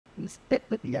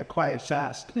got quiet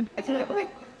fast.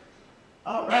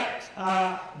 All right.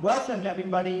 Welcome,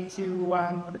 everybody,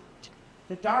 to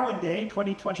the Darwin Day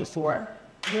 2024.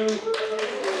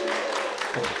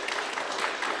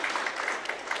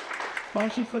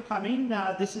 Thank you for coming.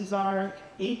 This is our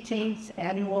 18th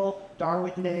annual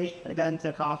Darwin Day event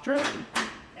at Hofstra.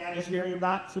 And if you're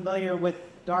not familiar with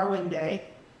Darwin Day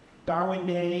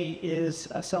is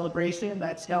a celebration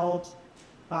that's held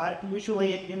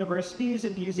usually at universities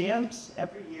and museums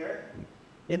every year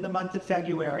in the month of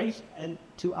February, and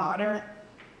to honor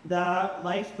the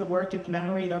life, the work, and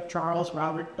memory of Charles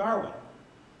Robert Darwin,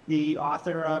 the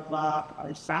author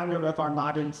of, founder of our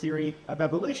modern theory of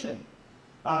evolution.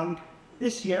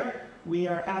 This year, we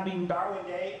are having Darwin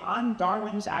Day on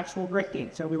Darwin's actual birthday,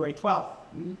 February 12th.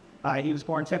 He was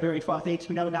born February 12th,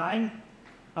 1809.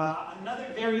 Another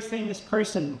very famous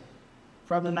person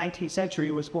from the 19th century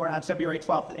was born on February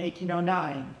 12th,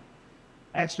 1809.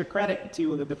 Extra credit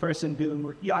to the person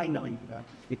who, I know you know.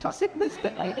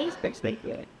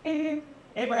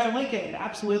 Abraham Lincoln,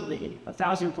 absolutely.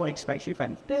 1,000 points, especially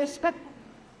from this, but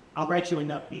I'll write you a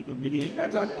note.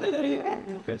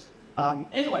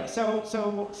 Anyway, so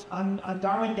on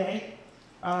Darwin Day,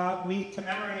 we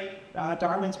commemorate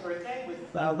Darwin's birthday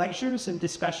with lectures and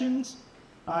discussions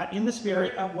in the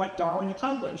spirit of what Darwin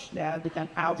accomplished and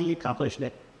how he accomplished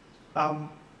it.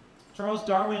 Charles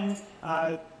Darwin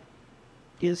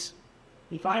is,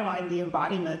 if I mind, the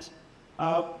embodiment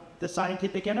of the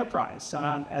scientific enterprise.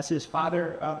 As his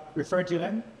father referred to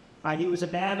him, he was a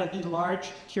man of large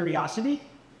curiosity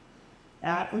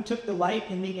who took delight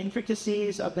in the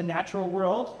intricacies of the natural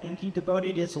world, and he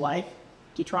devoted his life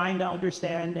to trying to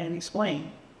understand and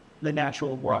explain the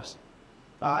natural world.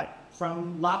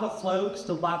 From lava flows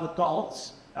to lava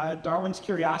gulls, Darwin's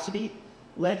curiosity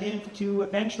led him to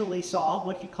eventually solve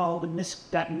what he called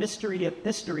that mystery of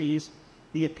mysteries,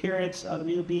 the appearance of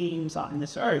new beings on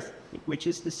this earth, which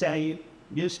is to say,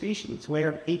 new species,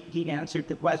 where he answered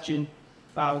the question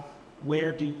of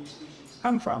where do new species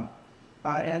come from.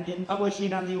 And in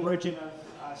publishing on the origin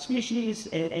of species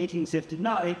in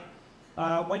 1859,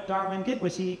 what Darwin did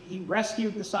was he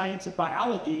rescued the science of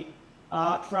biology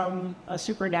from a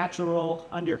supernatural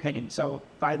underpinning. So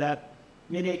by the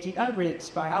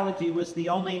mid-1800s, biology was the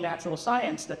only natural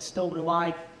science that still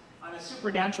relied on a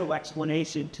supernatural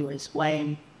explanation to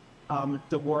explain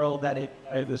the world that it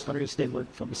was understood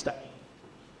from study.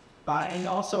 And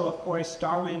also, of course,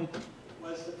 Darwin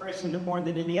was the person who more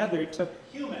than any other took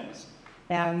humans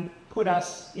and put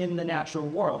us in the natural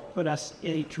world, put us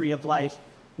in a tree of life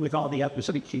with all the other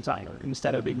species on it,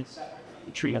 instead of being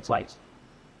a tree of life.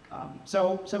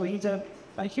 So he's a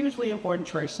hugely important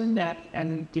person,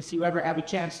 and if you ever have a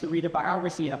chance to read a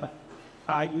biography of him,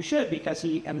 you should, because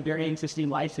he had a very interesting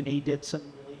life and he did some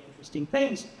really interesting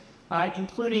things,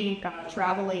 including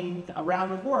traveling around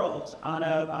the world on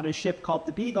a ship called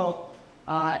the Beagle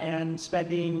and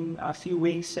spending a few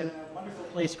weeks in a wonderful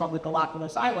place called the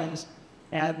Galapagos Islands.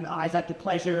 And I had the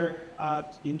pleasure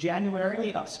in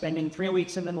January of spending 3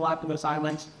 weeks in the Galapagos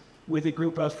Islands with a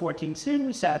group of 14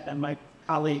 students, and my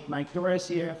colleague Mike Doris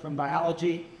here from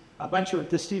biology, a bunch of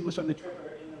the students from the trip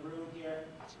are in the room here.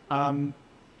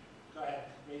 Go ahead,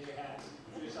 raise your hands.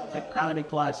 Give yourself a round of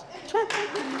applause.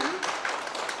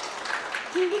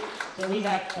 So we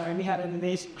had an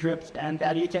amazing trip, and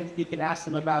you can ask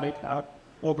them about it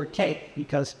over cake,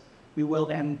 because we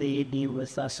will end the evening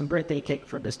with some birthday cake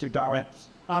for Mr. Darwin.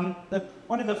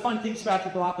 One of the fun things about the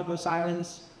Galapagos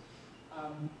Islands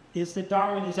is that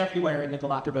Darwin is everywhere in the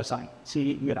Galapagos Islands.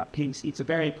 He's a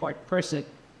very important person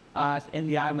in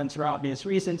the islands for obvious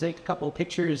reasons. Take a couple of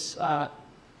pictures of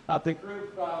the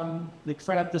group in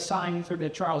front of the sign for the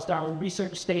Charles Darwin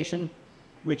Research Station,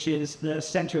 which is the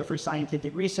Center for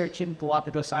Scientific Research in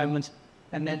Galapagos Islands.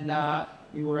 And then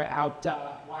we were out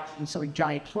watching some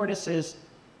giant tortoises.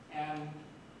 And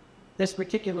this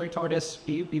particular tortoise,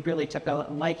 we really took a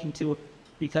liking to,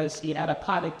 because he had a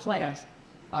potted plant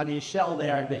on his shell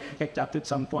there that he picked up at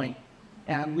some point.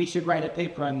 And we should write a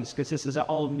paper on this, because this is an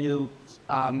all new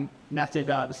method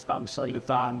of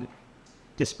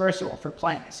dispersal for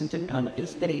plants, and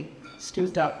it's getting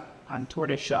stood up on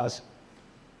tortoise shells.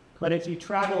 But if you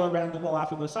travel around the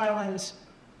Galapagos Islands,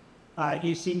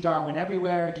 you see Darwin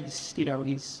everywhere. He's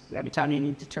every time you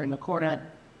need to turn the corner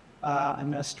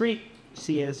on the street,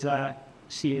 see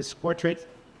his portrait.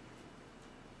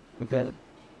 Okay,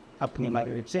 helping him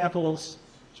other examples.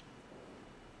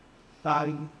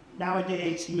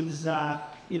 Nowadays, he was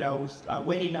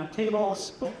waiting on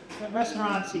tables at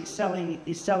restaurants. He's selling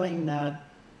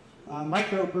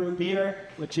microbrew beer,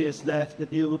 which is the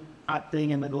new hot thing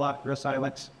in the Galapagos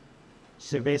Islands.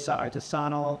 Cerveza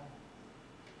artesanal.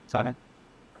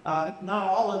 Not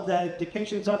all of the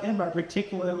depictions of him are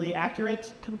particularly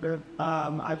accurate.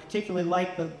 I particularly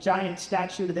like the giant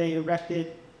statue they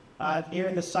erected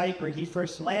near the site where he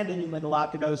first landed in the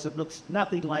Galapagos. It looks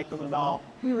nothing like him at all.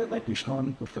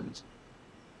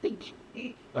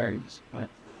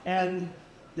 And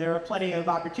there are plenty of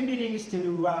opportunities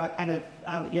to kind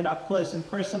of get up close and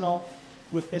personal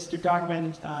with Mr.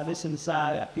 Darwin. This is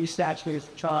a few statues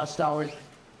of Charles Darwin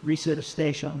Research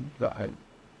Station.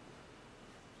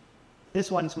 This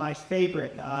one's my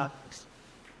favorite,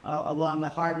 along the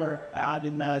harbor out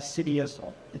in the city of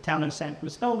the town of San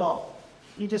Cristobal.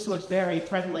 He just looks very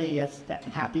friendly and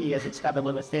happy as it's got a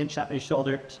little finch on his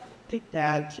shoulder. Take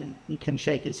that, and he can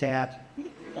shake his hand.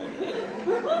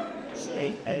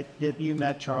 Say, have you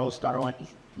met Charles Darwin?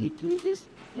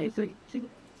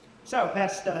 So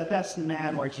that's the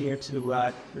man we're here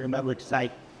to remember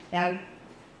tonight. And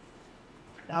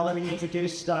now let me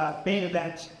introduce main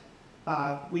event.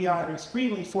 We are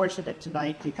extremely fortunate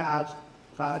tonight to have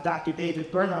Dr.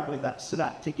 David Boerma with us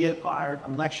to give our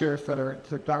lecture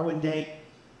for Darwin Day.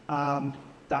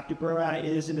 Dr. Boerma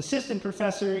is an assistant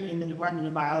professor in the Department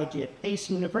of Biology at Pace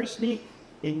University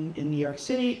in New York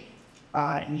City.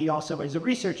 And he also is a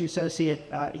research associate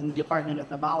in the Department of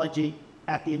Mammalogy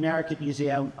at the American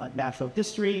Museum of Natural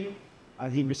History.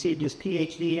 He received his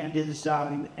PhD and his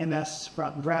MS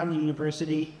from Brown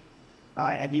University.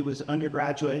 And he was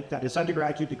got his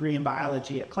undergraduate degree in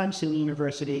biology at Clemson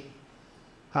University.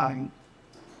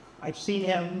 I've seen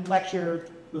him lecture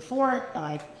before.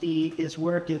 His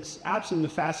work is absolutely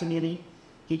fascinating.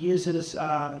 He uses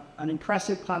an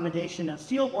impressive combination of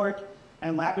field work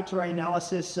and laboratory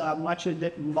analysis, much of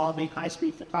it involving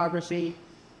high-speed photography,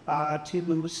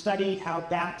 to study how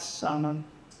bats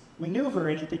maneuver,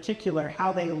 and in particular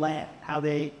how they land, how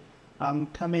they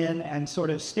come in and sort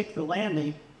of stick the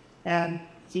landing. And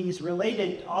he's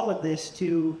related all of this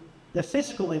to the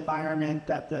physical environment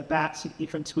that the bats,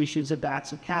 different species of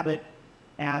bats inhabit,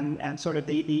 and sort of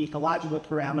the ecological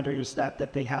parameters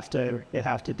that they have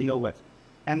to deal with.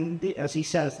 And as he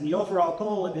says, the overall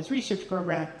goal of his research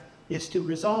program is to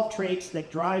resolve traits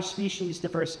that drive species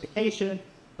diversification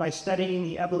by studying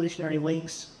the evolutionary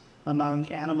links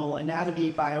among animal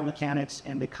anatomy, biomechanics,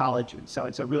 and ecology. So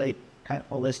it's a really kind of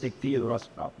holistic view of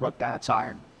what bats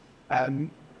are.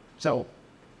 So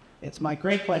it's my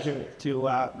great pleasure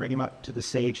to bring him up to the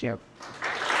stage here.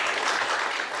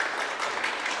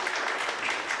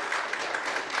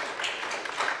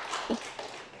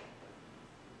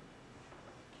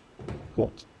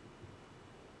 Cool.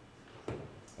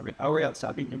 Are we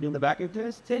outside? In the back of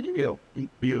this?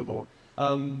 Beautiful.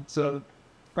 So,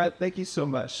 Brett, thank you so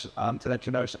much to that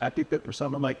introduction. I think that for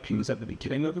someone like Pews at the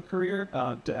beginning of a career,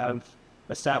 to have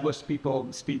established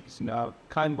people speak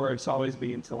kind words always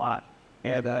means a lot.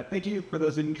 And thank you for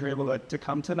those of you who were able to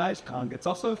come tonight. It's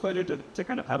also a pleasure to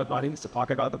kind of have an audience to talk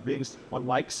about the things one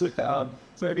likes. So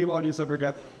if you want to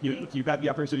forget, you've got the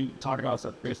opportunity to talk about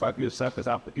some great stuff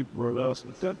without the people who are those.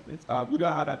 We know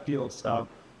how that feels.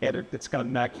 And it's kind of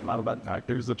next a lot about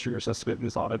factors, the true assessment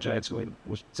is all giant.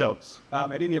 So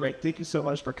at any rate, thank you so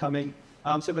much for coming.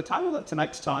 So the title of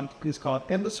tonight's talk is called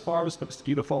Endless Farms Most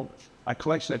Beautiful, a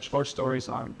collection of short stories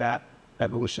on bat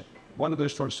evolution. One of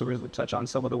those short stories will touch on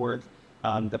some of the work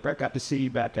that Brett got to see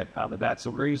back at the bat, so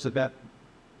we're used to that.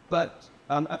 But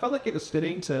I felt like it was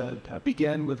fitting to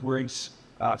begin with words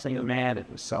saying the man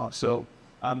it was saw. So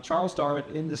Charles Darwin,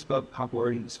 in this book,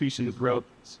 Hofstra Species, wrote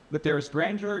that there is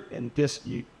grandeur in this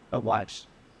view of life,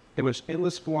 in which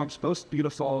endless forms most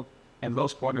beautiful and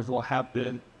most wonderful have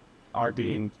been, are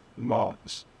being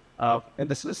moths. And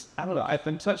this is, I don't know, I've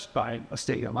been touched by a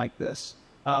statement like this.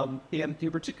 And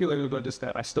in particular, noticed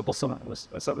that I stipple some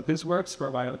of his works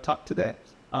for my own talk today.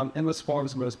 Endless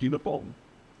forms most beautiful.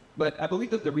 But I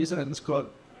believe that the reason that this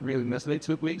quote really resonates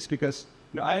with me is because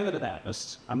I am an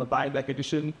anatomist. I'm a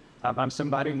biomechanician. I'm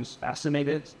somebody who's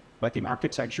fascinated by the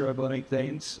architecture of living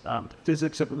things, the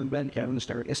physics of living things,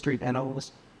 their history of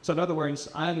animals. So in other words,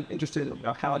 I'm interested in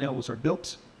how animals are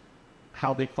built,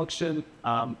 how they function,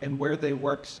 and where they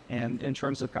work, and in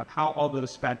terms of how all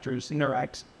those factors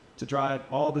interact to drive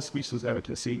all the species out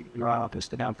to see around us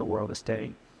to have the world is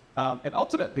staying. And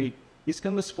ultimately, these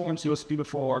endless forms most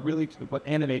beautiful are really what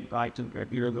animate by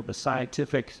the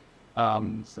scientific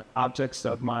objects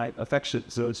of my affection,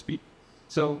 so to speak.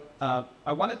 So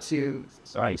I wanted to,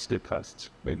 sorry, stick past.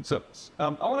 So I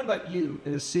want to invite you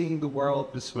into seeing the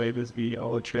world this way, this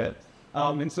video trip.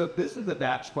 And so this is a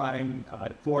bat flying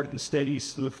forward the steady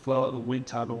smooth flow of the wind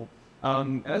tunnel.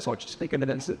 And as well, just take a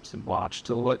minute and watch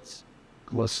to look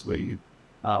closely.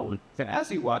 And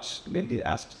as you watch, maybe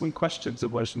ask 20 questions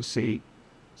of what you see.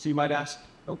 So you might ask,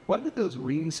 what did those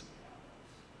wings,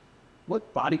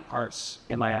 what body parts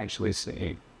am I actually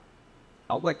seeing?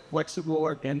 How like flexible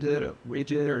or bended or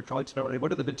rigid or transparent?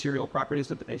 What are the material properties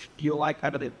that they feel like? How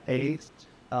do they behave?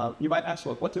 You might ask,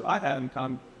 well, what do I have in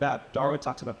common that Darwin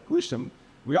talks about evolution?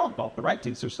 We all involve the right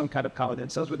things. There's some kind of common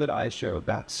ancestors that I share with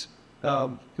bats.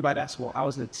 You might ask, well, how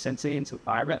is it sensing into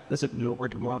environment? Does it know where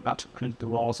to go about to print the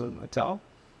walls of the hotel?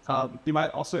 You might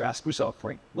also ask yourself,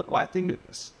 like, what do I think of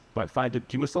this? Do I find it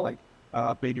humorous,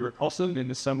 maybe repulsive,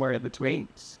 and somewhere in between?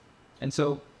 And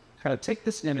so kind of take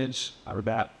this image out of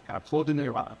that, kind of pull it into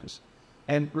your eyes,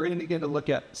 and we're going to begin to look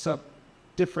at some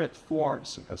different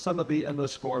forms. Some of the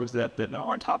endless forms that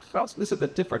aren't talked about. So this is a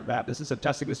different bat. This is a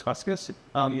Testicus huscus.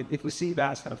 If we see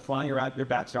bats kind of flying around your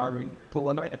backyard, we pull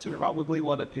them right, it's probably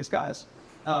one of these guys.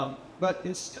 But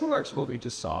it's similar to what we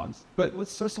just saw, but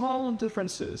with some small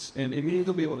differences, and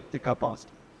you'll be able to pick up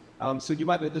on. So you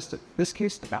might notice that in this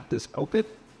case, the bat is open.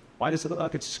 Why does it look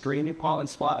like it's screaming while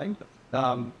it's flying?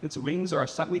 Its wings are a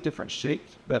slightly different shape,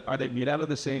 but are they made out of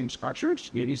the same structures?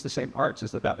 You use the same parts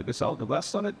as the bat that saw the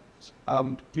left on it.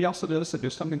 We also notice that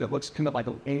there's something that looks kind of like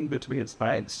a lane between its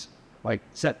legs. Like,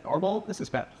 is that normal? This is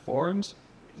bat forms.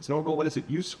 It's normal. What is it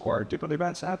used for? Do other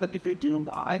bats have it if they do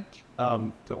die?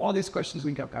 So all these questions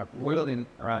we can kind of whirling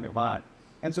around your mind.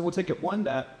 And so we'll take a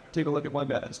look at one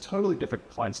bat that's totally different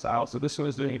flying style. So this one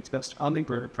is doing its best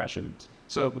hummingbird impression.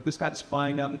 So this bat's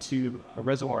flying down to a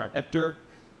reservoir of nectar.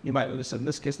 You might notice in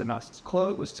this case the mouth is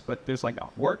closed, but there's like a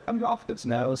wart coming off its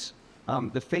nose.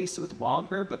 The face is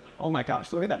longer, but oh my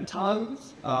gosh, look at that tongue.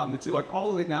 It's like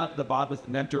all the way down to the bottom of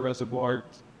the nectar reservoir.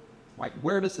 Like,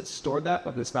 where does it store that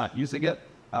when it's not using it?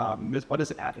 What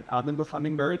does it add in with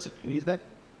hummingbirds? Anything?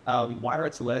 Why are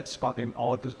its legs popping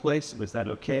all over the place? Was that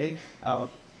okay?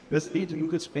 Does it need to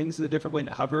move its wings in a different way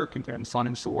to hover compared to sun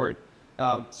and sword?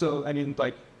 So, I mean,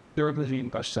 like, there are a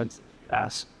million questions to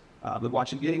ask. But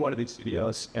watching any one of these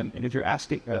videos, and if you're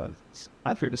asking,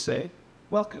 I'm here to say,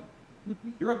 welcome.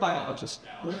 You're a biologist.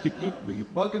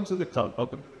 Welcome to the club.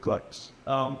 Welcome to the clubs.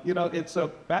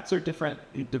 Bats are different,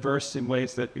 diverse in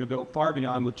ways that go far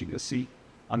beyond what you can see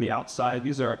on the outside.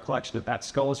 These are a collection of bat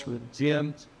skulls from the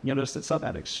museum. You'll notice that some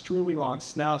have extremely long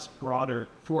snouts, broader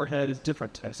forehead,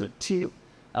 different types of teeth.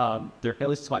 Their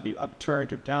heads might be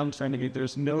upturned or downturned.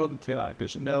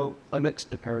 There's no limits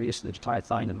to various that you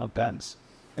find in bats.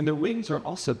 And their wings are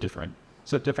also different.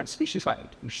 So different species like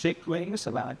shaped wings,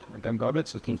 about different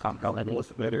goblets, so King Kong and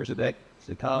both letters a day.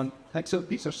 So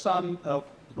these are some of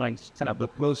kind of the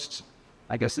most,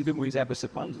 I guess, the good ways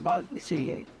episode ones. But you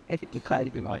see, I think the kind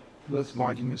of like most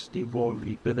margins, the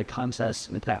rivalry, the contests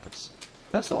and the taps.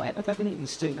 That's all I have been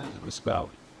saying about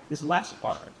this last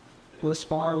part. Well, as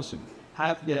far as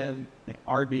have been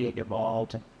are being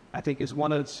evolved, I think is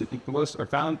one of the most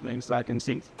profound things that I can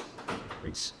see.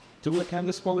 To look at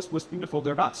this forest was beautiful.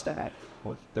 They're not static.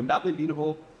 They're not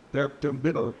beautiful. They're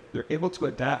middle. They're able to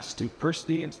adapt to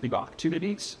diversity and to the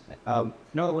opportunities. In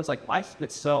other words, like life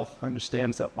itself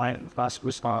understands that life and fast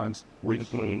responds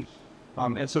really.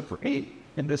 And so for me,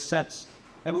 in this sense,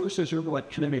 evolution is really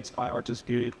what animates biologists'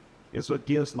 beauty. It's what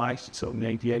gives life so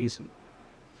many deities.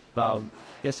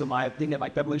 So my thing that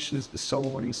like evolution is the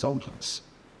soul and intelligence,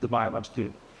 the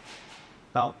biological.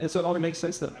 And so it only makes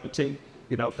sense that we take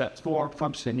that form,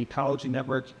 function, ecology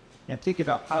network, and think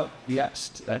about how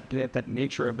that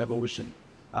nature of evolution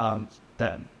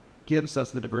that gives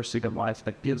us the diversity of life,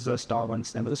 that gives us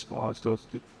Darwin's and this laws. So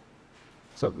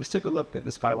let's take a look at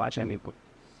this biology.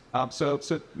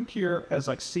 So here as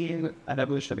like seeing an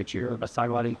evolution of each year, a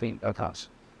cycling thing of us.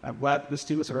 I'm glad the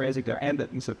students are raising their hand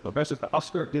and so professors the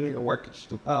Hofstra doing the work.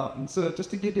 So just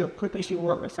to give you a quick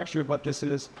refresher of what this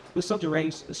is, the subject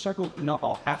range, the circle not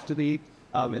all have to be.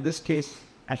 In this case,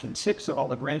 actually 6 of all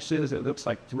the branches, it looks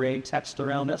like 3 text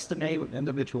around that's the name of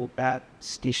individual bat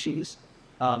species.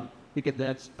 You can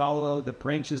then follow the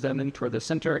branches then toward the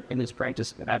center, and these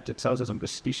branches act themselves as the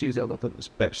species that look at this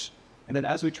fish. And then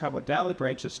as we travel down the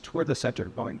branches toward the center,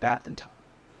 going back in time.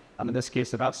 In this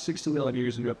case, about 60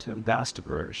 millimeters and up to vast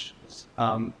diversions.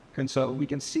 And so we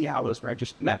can see how those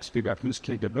branches next figure out who's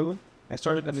killing the moon, and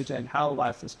started to understand how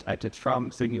life is typed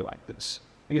from thinking like this.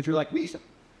 And if you're like me,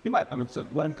 you might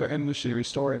understand one evolutionary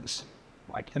stories.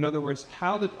 Like, in other words,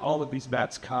 how did all of these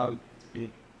bats come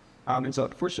in? And so,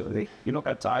 unfortunately, you don't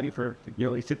have time for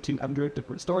nearly 1,500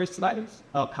 different stories tonight.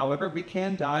 However, we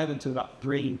can dive into about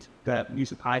 3 that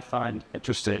I find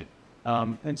interesting.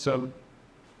 And so,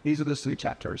 these are the 3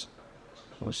 chapters.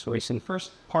 So, in the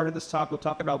first part of this talk, we'll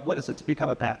talk about what is it to become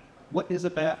a bat? What is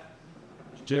a bat?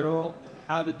 General,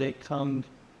 how did they come?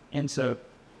 And so,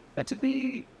 that to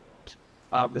be.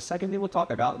 The second thing we'll talk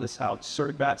about is how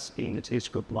certain bats gain the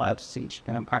taste of blood, siege,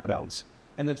 and crocodiles.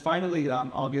 And then finally,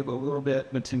 I'll give a little bit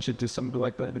of attention to some of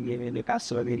the past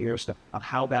 70 years on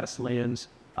how bats lands,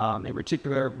 in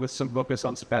particular with some focus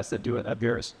on some bats that do it at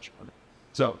various.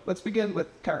 So let's begin with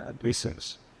kind of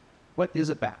basics. What is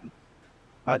a bat?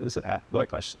 What is a bat? Good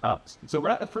question. So we're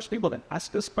not the first people that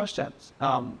ask this question.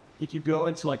 If you go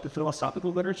into like the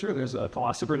philosophical literature, there's a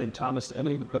philosopher named Thomas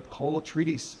Emily who wrote a whole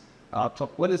treatise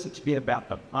called "What Is It to Be a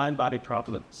Bat? Mind-Body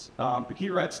Problems." But he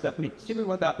writes that even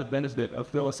without the benefit of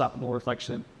philosophical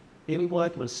reflection, anyone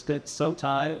who has spent some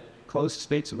time close to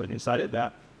space when he decided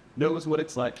that knows what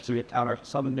it's like to encounter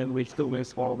something in which the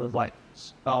with all the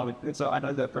lights. And so I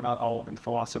know that we're not all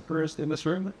philosophers in this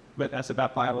room, but as a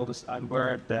bat biologist, I'm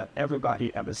aware that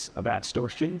everybody has a bat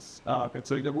story. And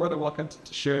so you're more than welcome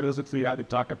to share those with me. I could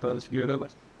talk about those if you know.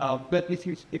 But if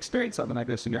you experience something like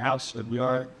this in your house, and we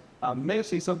are, you may have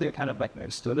seen something kind of like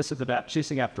this. So this is a bat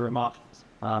chasing after a moth.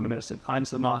 Medicine finds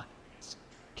the moth,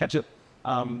 catch it.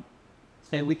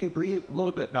 And we can read a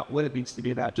little bit about what it means to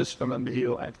be a bat just from a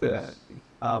video like this.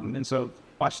 And so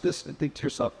watch this and think to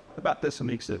yourself about this and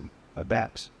makes it a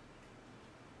bat.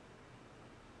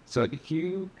 So if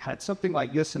you had something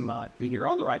like this in mind, you're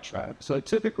on the right track. So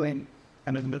typically,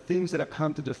 and the things that have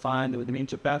come to define the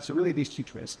means of bats are really these two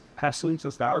traits: passing, so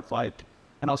power flight,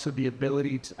 and also the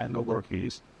ability to handle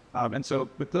workies. And so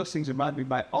with those things in mind, we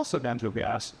might also down to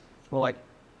ask, well, like,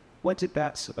 what did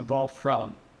bats evolve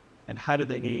from? And how did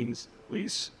they gain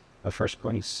these first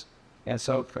place? And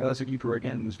so for those of you who are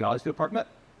in this biology department,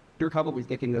 you're probably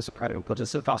thinking this approach, but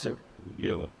it's a fossil.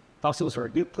 Fossils are a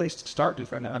good place to start to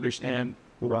try to understand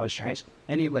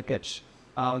any linkage.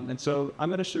 And so I'm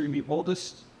going to show you the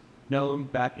oldest known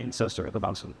bat ancestor of the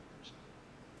fossil.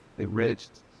 The ridge.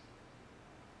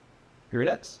 Here it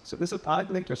is. So this is a pod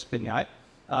linked to spiny.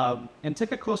 And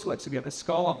take a close look. So we have the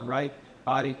skull on the right,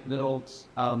 body, middle,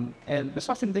 and this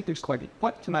often think there's quite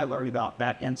what can I learn about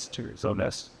bat ancestors on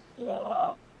this?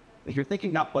 If you're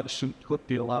thinking not what should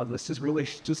be allowed, this is really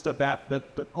just a bat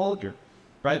but older,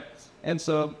 right? And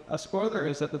so a spoiler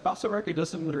is that the fossil record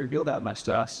doesn't really reveal that much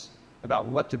to us about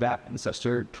what the bat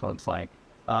ancestor looks like.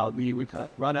 We kind of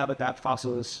run out of bat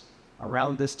fossils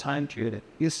around this time period it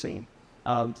is seen,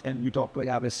 and we don't really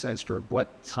have a sense for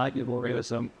what type of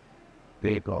organism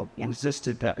they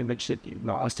existed that should be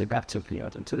lost in captivity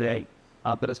today.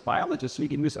 But as biologists, we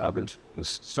can use evidence to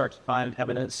start to find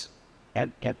evidence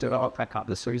and develop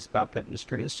hypotheses about that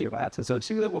mysterious bats. And so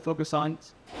two that we'll focus on: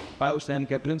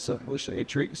 biogenetic evidence of evolutionary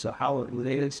trees, so how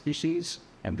related species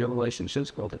and their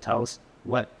relationships will tell us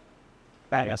what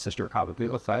bat ancestor probably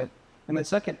looks like. And then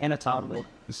second, anatomical,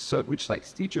 so which like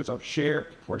features are shared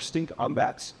or distinct on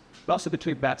bats, but also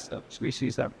between bats of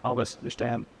species that all of us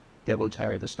understand that will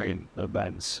carry the strain of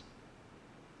bats.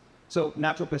 So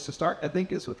natural place to start, I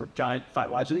think, is with giant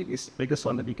phylogeny. It's the biggest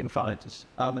one that you can find.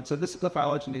 And so this is the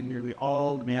phylogeny of nearly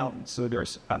all mammals. So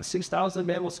there's about 6,000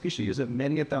 mammal species, and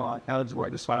many of them are accounted for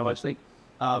in this phylogeny.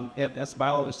 And as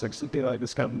biologists, like something like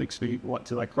this kind of makes me want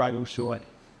to like cry and show it.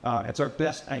 It's our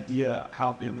best idea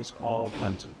how mammals all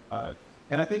went.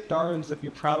 And I think Darwin's a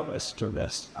few proud of us for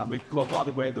this. We go a lot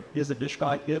of the way that is a dish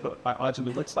idea, but biology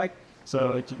looks like.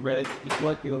 So if you read,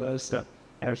 you know, stuff.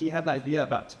 And he had the idea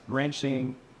about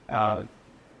branching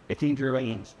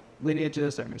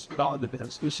lineages and all the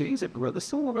different species and grow the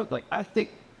soil. Like, I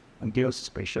think I'm ghosts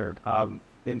for sure.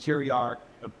 And here we are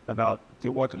about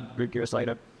 100 years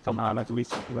later, at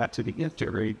least to the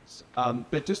interrates.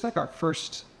 But just like our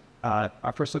first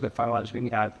look at phylogeny, we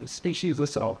had the species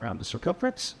listed all around the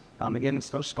circumference. Again,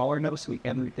 it's no scholar knows we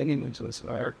everything into this.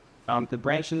 The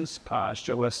branches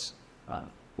show us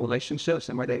relationships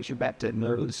and where they should back to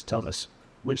nerves tell us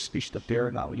which species appear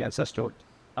and not we ancestral.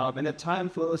 And the time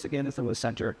flows again into the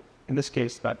center. In this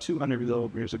case, about 200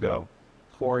 million years ago,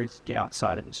 towards the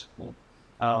outside of this world.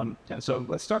 And so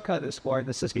let's start kind of exploring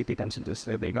this as we get into this.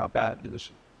 They got bad.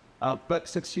 But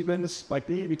since humans, like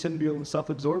we tend to be able to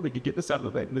self-absorb, we can get this out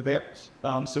of the there.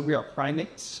 So we are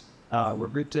primates. We're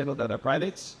grouped in with other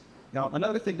primates. Now,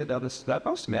 another thing to notice is that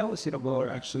most mammals are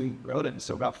actually rodents.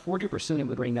 So about 40% of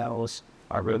the marine mammals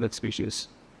are rodent species.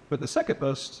 But the second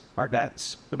most are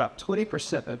bats. About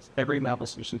 20% of every mammal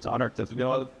species on Earth is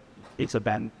it's a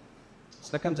bat.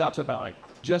 So that comes out to about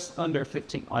just under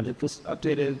 1,500. This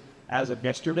updated as of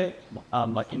yesterday.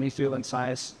 Like any field in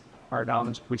science, our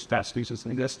knowledge of which bat species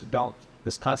exist don't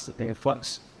this constantly in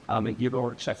flux. And you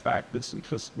go check back. This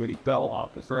just really fell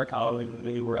off. The fur colony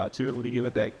they were out to give a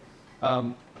day.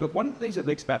 But one of the things that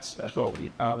makes bats special,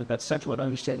 that's central to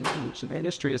understanding the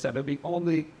industry, is that they're the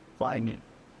only flying in.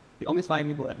 The only flying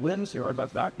people that wins here are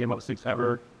about that most things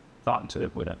ever thought into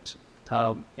it wouldn't.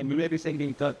 And we may be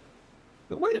thinking that,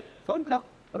 wait,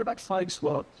 what about flying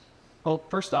slow? Well,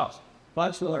 first off,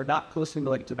 Flies are not closely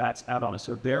related to bats at all.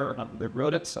 So they're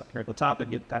rodents up here at the top,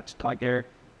 and get that like their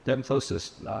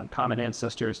closest common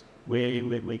ancestors way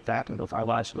back into our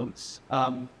lives.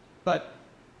 But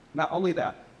not only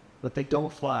that, but they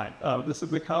don't fly. This is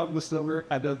the common misnomer.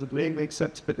 I know the name makes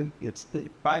sense, but it's the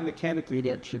biomechanically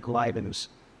they're gliders.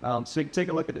 So you can take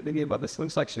a look at the video about this.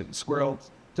 Looks like a squirrel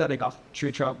jutting off a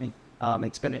tree trunk.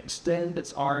 It's going to extend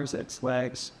its arms and its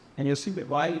legs, and you'll see that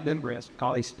wide membranes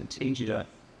called a stengia.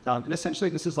 And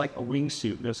essentially, this is like a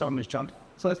wingsuit. You know, someone is jumping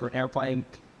for an airplane.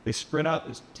 They spread out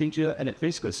this stengia, and it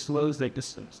basically slows their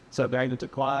distance. So they're able to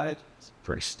glide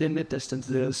for extended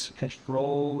distances,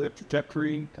 control their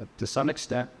trajectory to some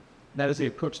extent. That as they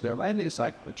approach their landing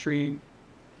site of a tree,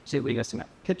 see we get some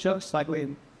pitch up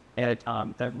cycling, and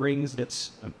that brings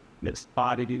its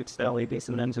body to its belly,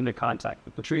 basically ends into contact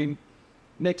with the tree,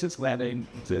 makes its landing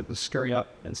to scurry up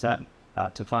and set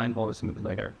to find what was moving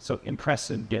later. So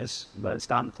impressive, yes, but it's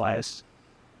not flies.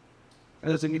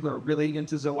 And those of you who are really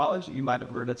into zoology, you might have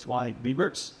heard of flying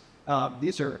beavers.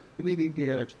 These are really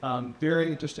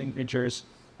very interesting creatures.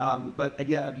 But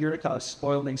again, here to kind of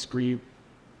spoiling spree.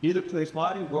 Either they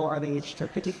fly or are they so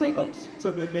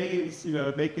the names,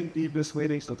 they can be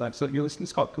misleading sometimes. So you'll listen,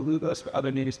 it's called Kalubas, but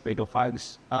other names, bagel.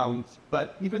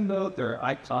 But even though their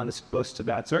icon is close to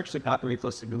bats, they're actually not very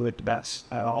closely related to bats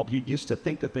at all. You used to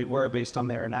think that they were based on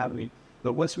their anatomy.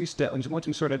 But once we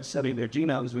started studying their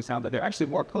genomes, we found that they're actually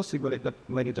more closely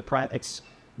related to primates,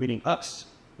 meaning us,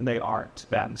 than they are to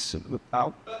bats.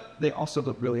 They also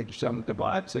look really interesting with their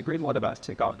bodies. A great one about to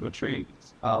take off to a tree.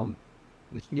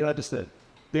 Just that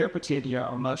their peculiar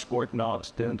are much more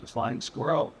acknowledged than the flying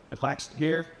squirrel. It lacks the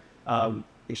hair,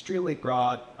 extremely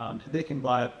broad. They can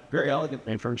glide very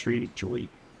elegantly from tree to tree.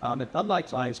 And unlike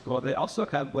flying squirrel, they also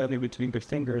have webbing between their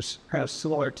fingers, kind of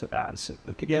similar to bats.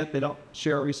 Again, they don't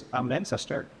share a common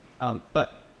ancestor,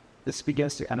 but this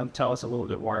begins to kind of tell us a little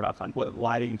bit more about what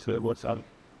lighting to what's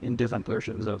in different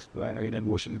versions of and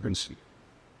Washington.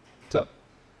 So,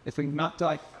 if we not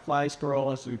like fly squirrel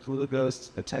as we include those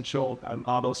potential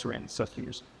models or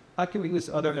ancestors, how can we use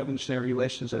other evolutionary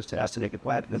relations as to estimate the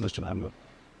planet in this time?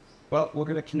 Well, we're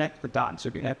going to connect the dots.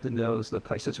 We're going to have to know the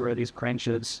places where these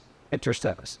branches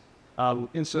intersect.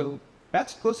 And so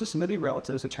bats' closest living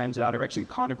relatives, it turns out, are actually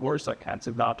carnivores like cats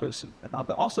and dogs, but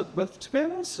also with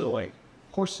mammals, so like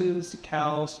horses,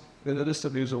 cows. You'll notice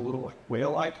that there's a little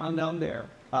whale icon down there.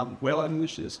 Whale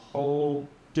evolution is a whole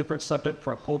different subject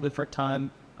for a whole different time.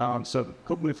 So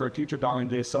hopefully for a future Darwin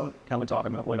Day, so kind of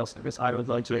talking about what else I would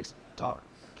like to talk.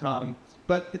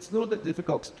 But it's a little bit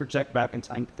difficult to project back in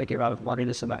time, thinking about what it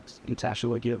is that can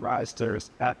actually give rise to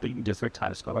being different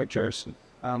types of cultures.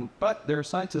 But there are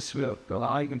scientists who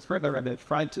go even further and they've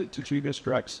tried to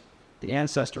reconstruct the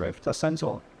ancestor of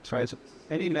placental. Right?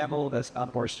 Any mammal that's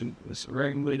abortion was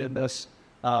very related in this.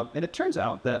 And it turns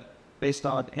out that based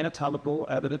on anatomical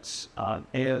evidence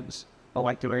and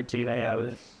molecular DNA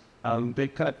evidence, they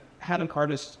had an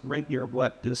artist right here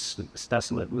what this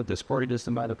specimen with this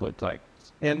organism might have looked like.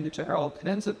 And in general, it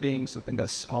ends up being something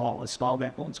that's small, a small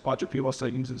mammal. It's quadrupedal, so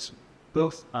it uses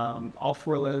both all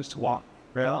four legs to walk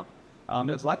around.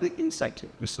 It's likely insect too.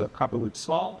 It's a probably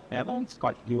small mammal. It's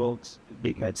quadrupedal,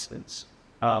 big head spins.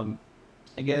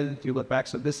 Again, if you look back,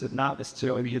 so this is not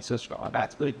necessarily the ancestral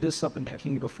bats, but it is something that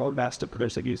came before master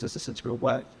producers uses this ancestral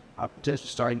way. Just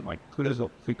starting like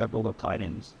critical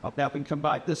tidings. Now, if we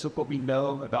combine this with what we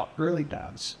know about early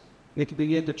bats, we can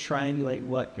begin to triangulate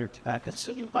what your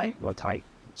consider what type.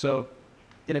 So,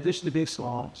 in addition to being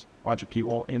small,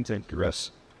 quadrupedal, and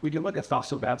dangerous, we can look at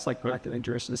fossil bats like Productive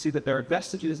Dangerous to see that there are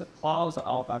vestiges of claws on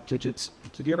all about digits.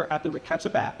 So, if you ever have to catch a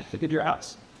bat to get your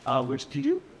house, which do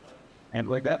you? And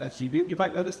like that, if you do, you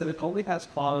might notice that it only has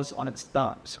claws on its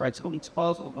thumbs, right? So only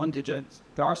claws on one digit.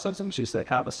 There are some species that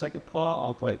have a second claw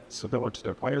all the way, so they want to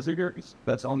their players here.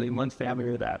 That's only one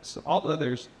family of that. So all the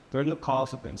others, there are no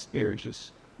claws of them. It's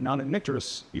just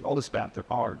non-omnivorous, the oldest bat there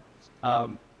are.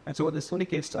 And so what this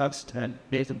indicates to us,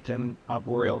 Nathan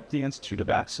Arboreal, the Institute of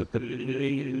Bats, so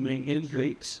in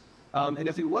Greeks. And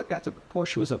if you look at the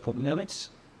proportions of limits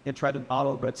and try to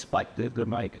model what spike the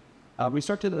mic, we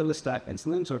start to notice that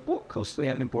insulins are closely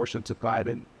an importance of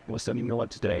guiding what's the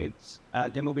what today.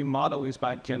 Then we'll be modeled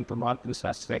by Ken from Rodman's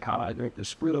specific how I drink the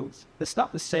sprue. It's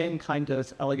not the same kind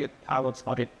of elegant palates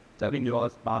like it that we know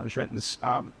of trends.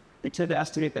 They tend to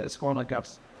estimate that it's more like a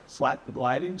flat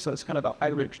gliding, so it's kind of a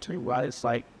hybrid between what it's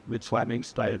like with flattening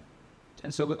style.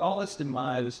 And so with all this in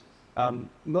mind,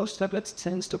 most of it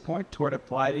tends to point toward a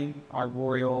gliding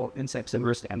arboreal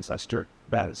insectivorous ancestor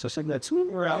bat. So something that's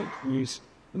moving around trees,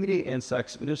 immediate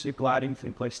insects, initially gliding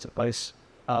from place to place.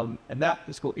 And that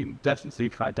is what we definitely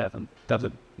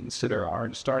doesn't consider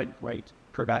our starting point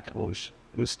practice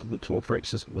was the tool for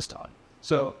system was taught.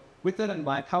 So with that in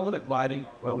mind, how would a gliding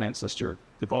oil ancestor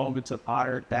evolve into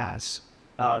otter bass?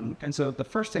 And so the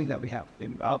first thing that we have to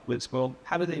think about was, well,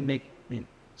 how do they make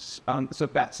so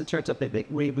bats, it turns out they make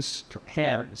wings from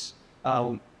hairs.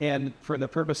 And for the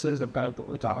purposes of kind of what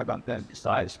we're talking about then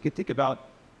size, you can think about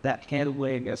that hand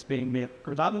wing as being made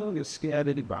predominantly of skin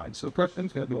and bone. So the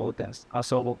person's going to be all this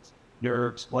muscles,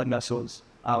 nerves, blood vessels.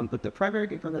 But the primary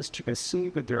thing from this to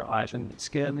conceive with their eyes and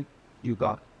skin, you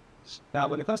got. Now,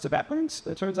 when it comes to bat wings,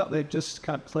 it turns out they just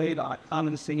kind of played on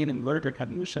common scene and learned their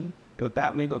evolution. The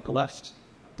bat wing of the left,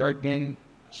 third wing,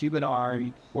 human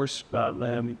arm, horse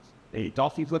limb, a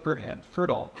dolphin flipper, and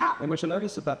turtle. And what you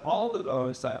notice is that all of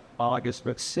those that I guess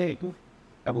the same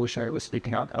evolutionary was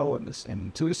speaking out elements,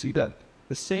 and to see that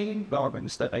the same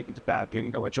elements that make the bat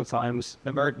wing original times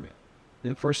emerged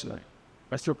in first thing.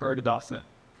 Western Perdidosa,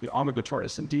 the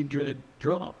Armagotorus, indeed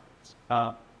drill.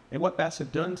 And what bats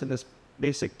have done to this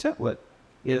basic template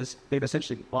is they've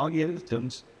essentially elongated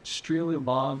limbs, extremely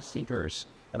long fingers,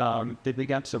 and they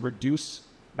began to reduce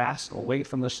mass away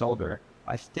from the shoulder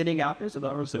by thinning out this, and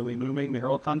also removing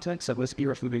mineral content. So let's be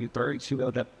removing birds. You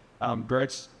know that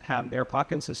birds have air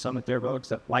pockets in some of their roads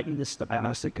that lighten this the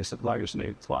mass because the largest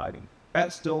made sliding.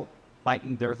 Bats still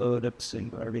lighten their loads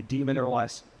and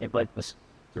demineralize and like this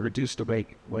to reduce the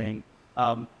wing.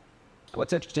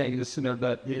 What's interesting is to know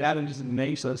that the anatomy is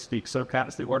innate, so to speak. So kind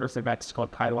of the order of the bats is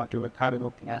called Kaiwatu and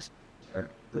Kaiwatu.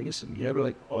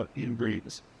 Really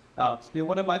inbreeds.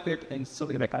 One of my favorite things,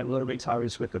 something that I literally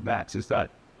tires with the bats, is that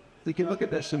you can look at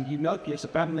this and you know there's a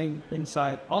family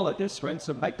inside all of this, right?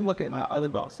 So I can look at my other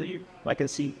bones. So I can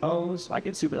see bones, I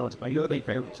can see bones. I know they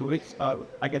favorite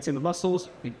I can see the muscles,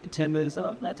 the tendons,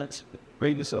 that's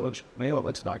great. So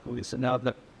it's not good. So now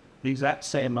the exact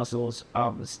same muscles,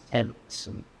 tendons,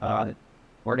 and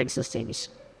organ systems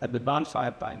have been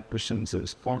modified by persons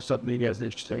whose form submedia is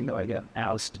interesting, though I get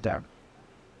Alice to down.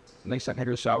 Next time I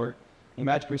hear a shower.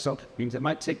 Imagine yourself means it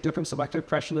might take different selective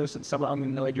pressures and some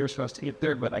I'm no idea for us to get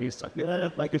there, but I guess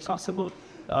like it's possible.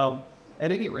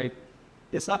 At any rate,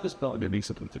 it's not just bone that makes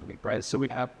something to me, right? So we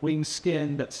have wing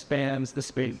skin that spans the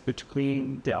space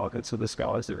between the elephants of the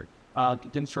skull as there.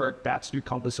 For bats do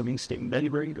call this a wing stain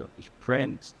membrane,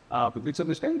 friends. But so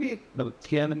there's going to be the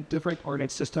 10 different organ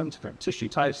systems, different tissue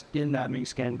types in that wing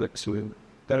skin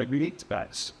that are unique to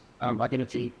bats. Like in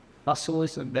the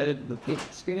muscles embedded in the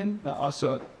skin, but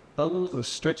also those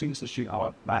stretching tissue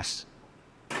are mass.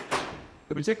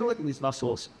 If we take a look at these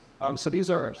muscles, so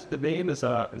these are, the name is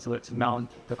a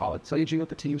mount, they call it. So you got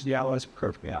the teams, the allies,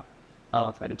 perfectly out.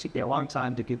 And it took me a long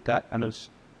time to get that kind of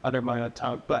under my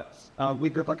tongue, but we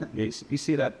grip like a case. You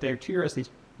see that they're here as these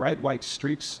bright white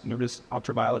streaks, notice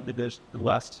ultraviolet to the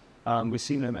left. We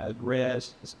see them as red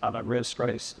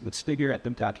stripes. Let's figure at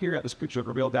them down here at this picture,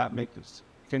 reveal that, make this,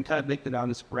 you can kind of make them down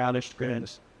this brownish grin.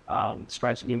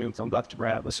 Stripes moving from left to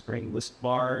right, the spring was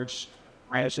large,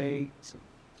 branching.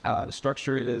 The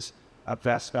structure is a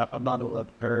vast amount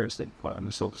of pairs that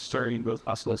so stirring both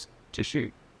muscles tissue.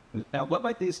 Now, what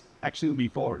might these actually be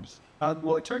forms?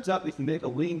 Well, it turns out we can make a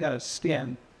wing out of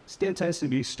skin. Skin tends to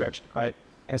be stretched, right?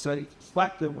 And so you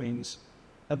flap the wings.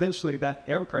 Eventually, that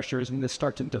air pressure is going to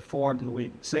start to deform the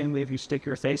wing. Same way if you stick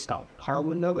your face out hard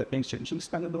window, it makes your juice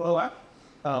kind of blow out.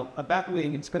 A bat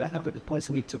wing, it's going to have a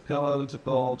propensity to pillow, to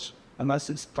bulge, unless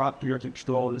it's properly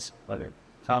controlled.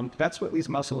 That's what these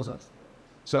muscles are.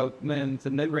 So when the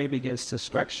membrane begins to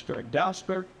stretch during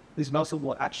downstroke, these muscles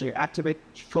will actually activate.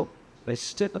 They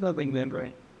stick to the wing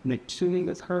membrane, and they tune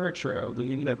the curvature of the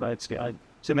wing membrane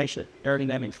to make sure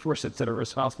aerodynamic forces that are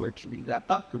responsible for keeping that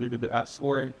up,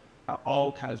 or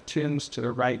all kind of tunes to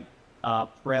the right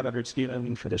parameters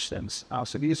given for the stems.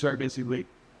 So these are basically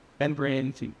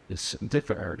membrane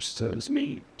differs to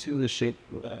the shape.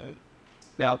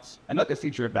 Now, another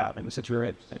feature about them is that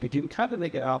you can kind of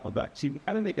make it out,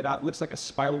 it looks like a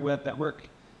spiral web network,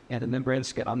 and the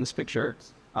membranes get on this picture.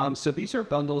 So these are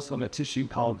bundles from a tissue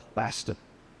called elastin.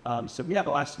 So we have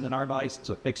elastin in our bodies,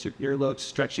 so it makes your earlobes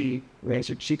stretchy, makes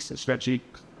your cheeks stretchy.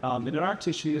 And in our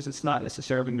tissues, it's not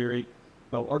necessarily very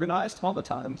well organized all the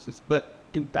time, but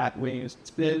in bat wings, it's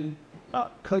been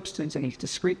coached into these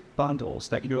discrete bundles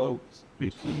that the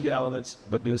elements,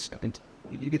 but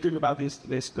you get through about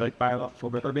this like biological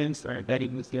remains that are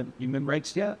embedding within human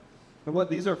rights yet. But what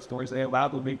these are stories, they allow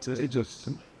the wing to just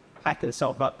pack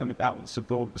itself up and balance of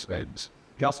those things.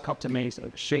 You also come to me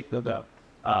the shape of the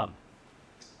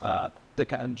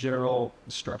kind of general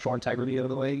structural integrity of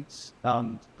the wings.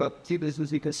 But see, this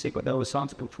is you can see what that was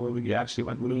responsible for when you actually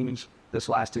went lose this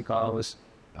elastic was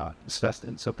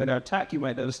disgusting. So in our attack, you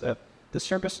might notice that the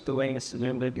surface of the wing is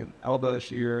limited, your elbows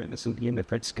here, and this is the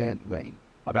different skin wing.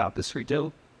 about this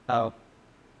redo.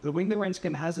 The wing membrane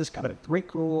skin has this kind of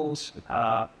wrinkles,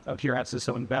 appearances.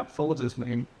 So when that folds this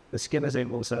wing, the skin is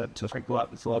able to wrinkle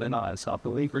up and float in on itself. The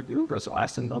lever goes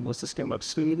elastin almost the skin looks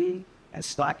smoothly and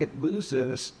slack. It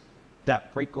loses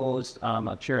that wrinkles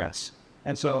appearance.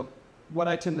 And so what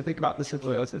I tend to think about this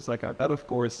is like a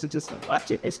metaphor is to just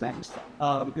it's nice.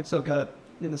 And so kind of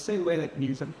in the same way that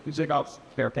you take off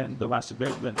fair pen, the last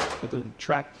development with the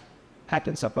track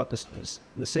packing stuff up,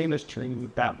 the same is true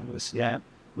with that was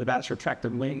with that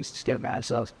retracted wings to get mad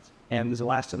stuff, and there's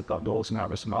elastic goals and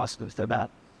harvest and awesome to that.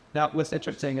 Now, what's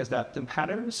interesting is that the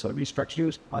patterns, so these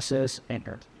structures, process, and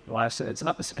elastic, it's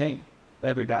not the same for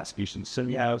every bat species. So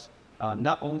you have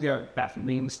not only are bat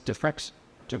wings different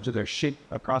in terms of their shape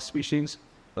across species,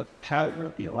 but pattern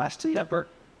of the elasticity effort,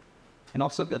 and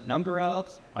also the number of,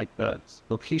 like the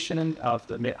location of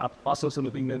the also some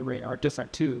of the membrane are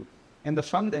different too. And the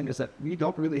fun thing is that we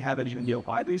don't really have any idea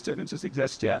why these differences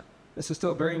exist yet. This is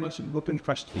still very much an open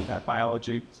question in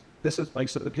biology. This is like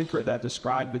the paper that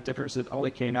described the difference that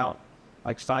only came out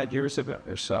like 5 years ago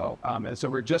or so. And so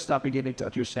we're just now beginning to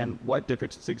understand what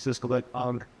differences exist, how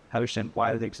to understand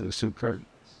why they exist.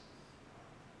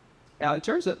 Now, in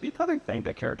terms of the other thing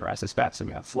that characterizes bats,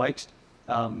 we have flight,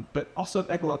 but also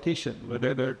echolocation,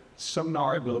 where their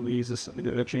sonar abilities is something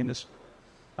that they're changed.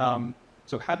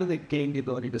 So how do they gain the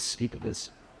ability to speak of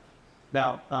this?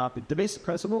 Now, the basic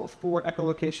principle for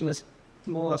echolocation is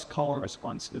more or less call and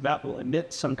response. That will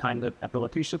emit some kind of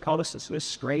echolocation call us to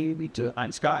scream to the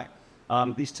night sky.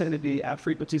 These tend to be at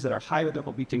frequencies that are higher than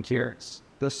what we think here.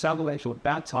 The sound waves with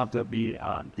bats have to be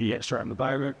the extra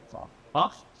environment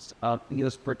off.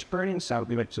 Those burning sound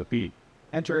waves will be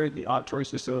enter the auditory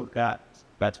system that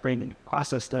bats brain and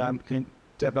process them can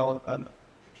develop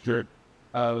the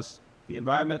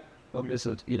environment.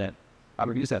 I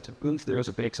would use that to boost their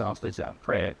bake off the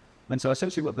prey. And so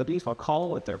essentially what the default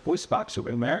call with their voice box or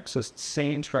numeric, so it's the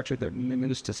same structure that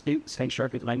used to speak, same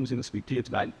structure that language to speak to you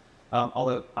tonight,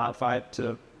 although modified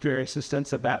to various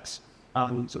extents of bats.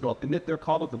 So they'll emit their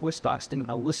call with the voice box, and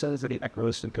they'll listen to the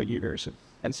echoes and coherence.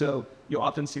 And so you'll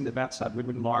often see the bats have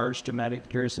really large dramatic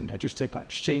ears and just take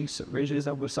like shapes and ridges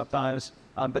of sometimes.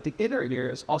 But the inner ear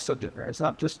is also different. It's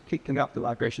not just kicking up the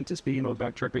vibration, it's being able to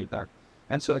interpret there.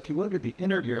 And so if you look at the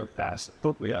inner ear of bats,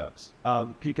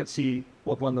 you can see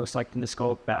what one looks like in the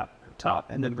skull of bat top,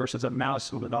 and then versus a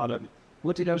mouse with an autumn.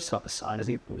 What do you notice about the sign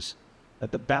is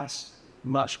that the bat's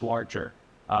much larger.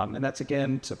 And that's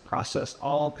again to process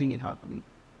all the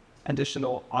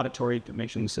additional auditory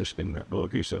information system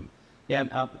location. And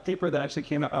the paper that actually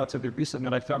came out relatively recently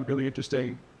that I found really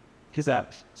interesting is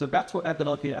that, so bats will have been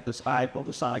looking at this eye, both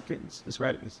the sonic things, this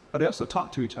redness, but they also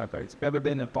talk to each other. If you've ever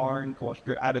been in a barn or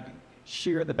you're out of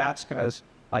shear, the bats guys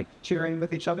like cheering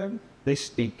with each other, they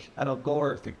speak at a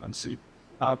lower frequency.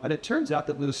 And it turns out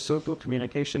that those social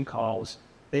communication calls,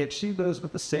 they achieve those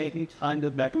with the same kind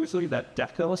of mechanism that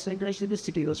deaf synchronization is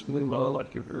to do those really low,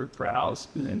 like your brows.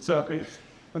 And so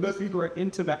when those people are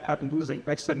into that happen losing,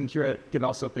 next time you hear it, you can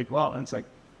also think, well, and it's like,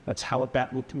 that's how a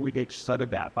bat will communicate to other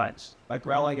bat bites. By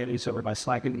growling at each other, by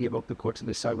slacking the evoke the courts in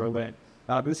the cyber way.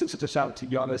 This is such a shout out to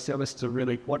Jonas. Jonas is a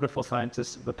really wonderful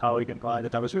scientist, the colleague and client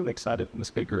that I was really excited from the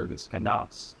speaker of this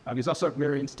canals. He's also a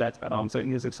very stats, so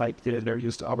he's excited. They're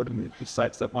used to other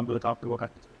sites that one will talk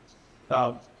about.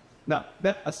 Now,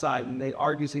 that aside, they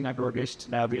are using aggregation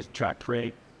to navigate and track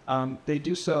prey. They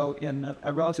do so in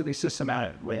a relatively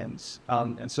systematic lens.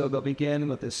 And so they'll begin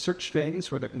with this search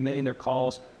phase where they're making their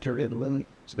calls to in.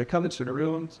 So they come into the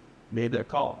rooms, made their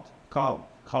call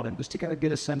them, just to kind of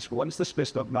get a sense for what is the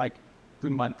space look like,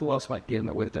 who else might be in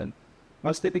there with them.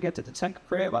 Once they begin to detect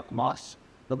prey like moss,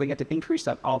 they'll begin to increase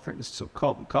that offerings. So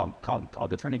call.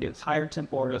 They're trying to get higher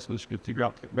temporis, which can figure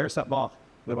out where's that moth.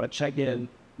 They want to check in,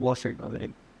 watching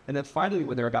everything. And then finally,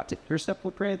 when they're about to intercept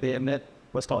with prey, they emit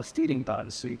what's called a stealing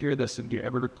buzz. So you hear this and you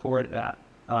ever record that.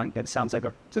 It sounds like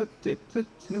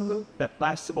that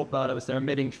last simple buzz. They're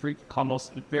emitting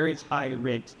almost very high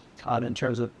rates in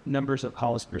terms of numbers of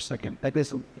calls per second. That gives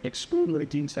them extremely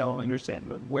detailed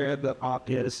understanding of where the op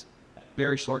is at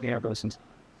very short intervals.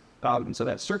 And so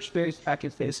that search phase,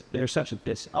 packet phase, there's such a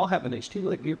this. I'll have an HT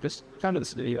like you just kind of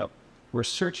this video. We're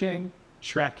searching,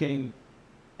 tracking,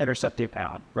 intercepting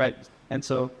pound, right? And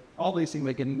so all these things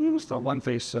they can use to one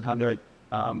phase of 100.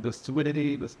 The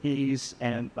fluidity, the ease,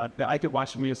 and I could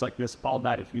watch videos like this all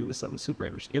night if you listen to super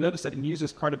image. You notice that it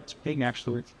uses part of its ping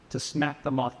actually to smack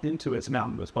the moth into its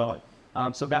mouth as well.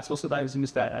 So that's also sometimes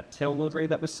use that tail load rate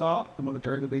that we saw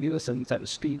during the videos and instead of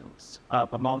speed.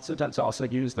 Moths sometimes also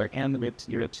use their hand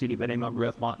to see the number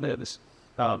of moths.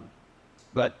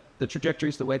 But the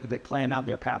trajectories, the way that they plan out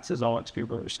their paths is all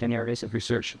extremely interesting areas of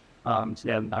research.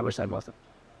 And I wish I wasn't.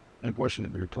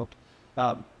 unfortunately, we're told.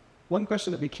 One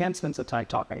question that we can spend some time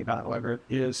talking about, however,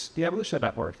 is the evolution of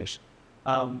application.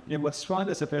 And what's fun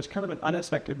is that there's kind of an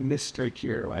unexpected mystery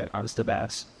here, right, on the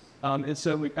bats. And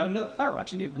so we've got another,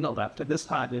 actually even the left at this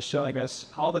time is showing us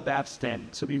how the bats stand.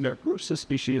 So these are groups of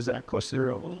species that are close to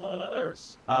their own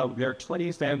others. There are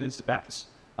 20 families of bats.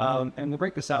 And to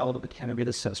break this out a little bit, kind of get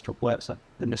a sense of what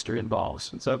the mystery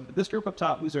involves. And so this group up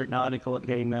top, these are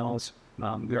non-ecological mammals.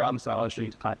 They're on mythology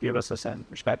to kind of give us a sense of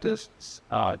perspective.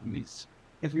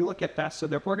 If you look at bats, so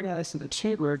they're organized into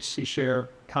two groups who share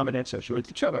common ancestry with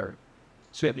each other.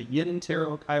 So we have the Yidden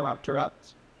Chiroptera,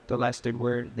 the last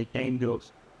word, the name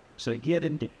goes. So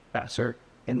Yidden bats are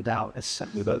endowed as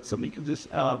something about something.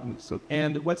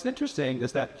 And what's interesting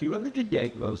is that if you look at the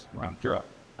Yidden Chiroptera,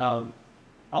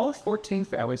 all 14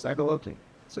 families are echolocating.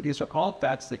 So these are all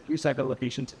bats that use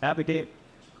echolocation to navigate,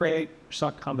 create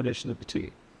some combination of the two.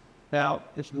 Now,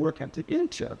 if we're counted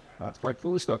into, that's why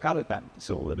we still got it back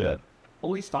so a little bit.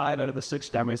 Only 5 out of the 6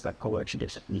 families that collection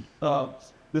is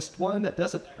this one that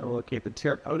doesn't echolocate, the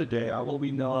Pteropodida day, are what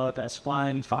we know of as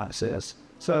flying foxes.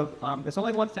 So there's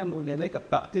only one family. They make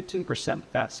about 15%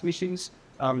 bat species.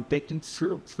 They can,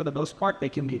 for the most part, they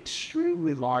can be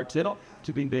extremely large. They don't have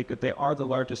to be big, but they are the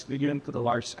largest, even for the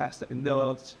largest bats that we know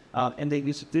of. And they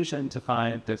use vision to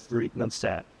find the fruit and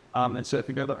set. And so if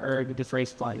you've ever heard the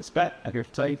phrase flying bat, I hear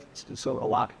tell you, so a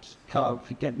lot.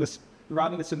 Again, this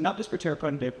not just for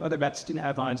Pteropodida, other bats do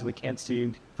have eyes we can't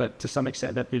see, but to some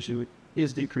extent that vision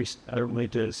is decreased. I don't really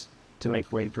does to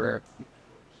make way for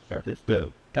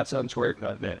that sounds weird,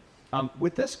 doesn't it?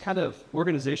 With this kind of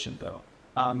organization, though,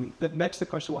 that makes the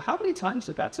question, well, how many times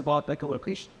did bats evolve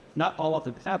echolocation? Not all of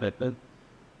them have it, but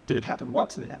did it happen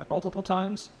once? Did it happen multiple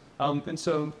times? And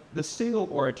so the single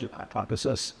origin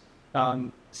hypothesis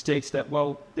states that,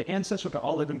 well, the ancestor to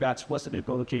all living bats wasn't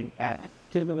echolocating at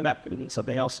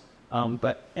something else.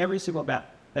 But every single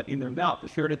bat that in their mouth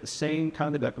appeared at the same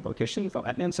kind of echolocation from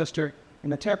an ancestor,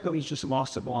 and the Pteropodida just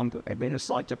lost it along the way. Made a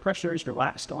slight depressors,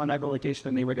 relaxed on echolocation,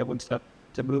 and they were able to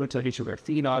move until each of their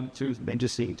feet on to they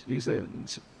just seem to use it.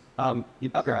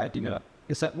 The other idea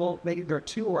is that, well, maybe there are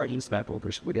 2 origins of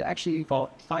echolocation. We could actually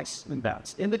evolve 5 in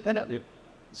bats independently.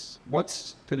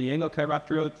 Once for the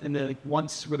Anglo-Chiroptera, and then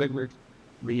once for the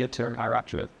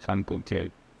Rheater-Chiroptera.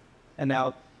 And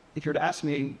now, if you were to ask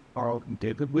me, Carl and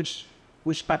David, which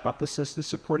hypothesis is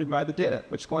supported by the data?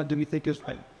 Which one do we think is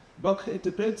right? Well, it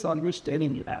depends on which data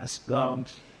you ask.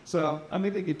 So I'm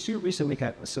going to give 2 recently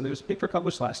catalysts. So there was a paper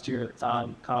published last year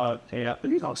called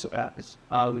also Atlas.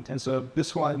 And so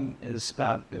this one is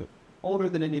older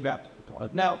than any bat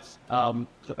now.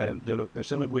 There's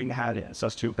some we had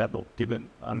ancestry that given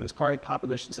this current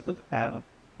populations of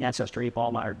ancestry of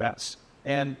all modern bats.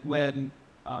 And when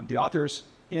the authors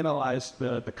analyzed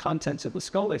the contents of the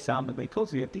skull, they found that they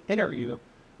told you at the interview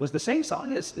was the same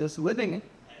size as living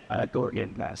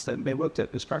Gorgon bats. And they looked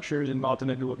at the structures involved in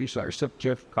the echolocation,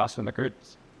 subject across the record.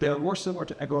 They were more similar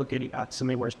to echolocating bats than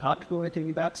they were not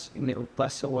echolocating bats, and they were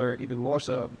less similar, even more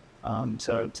so,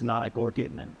 to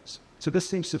non-echolocating animals. So this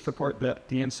seems to support that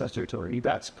the ancestor to any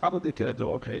bats probably could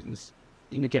echolocate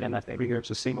and again in that every year it's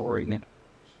the same origin.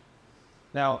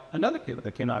 Now, another paper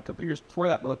that came out a couple years before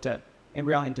that looked at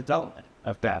embryonic development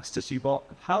of bats to see, well,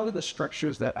 how do the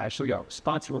structures that actually are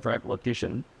responsible for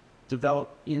echolocation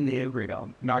develop in the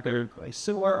embryo? Are they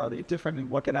similar? Are they different? And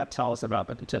what can that tell us about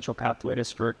the potential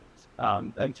pathways for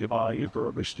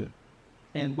ecolocation?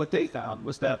 And what they found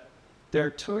was that there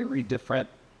are 2 very different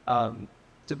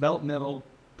developmental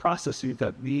processes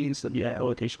that leads to the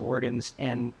echolocation organs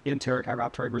and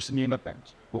Enterochiroptera versus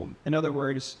Neanderthals. In other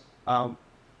words,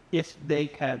 if they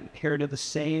had inherited the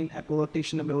same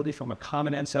echolocation ability from a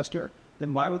common ancestor,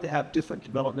 then why would they have different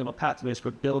developmental pathways for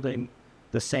building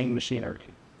the same machinery?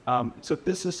 So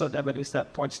this is some evidence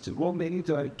that points to, well, maybe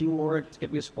to do more, it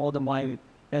was all the my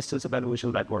essence of evolution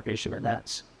of echolocation and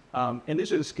that's. And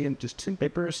these are just 2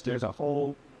 papers. There's a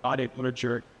whole body of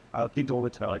literature, people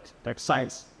with like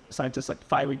scientists like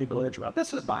 5 weeks of literature about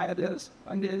this is my ideas.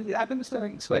 I've been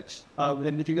studying switch.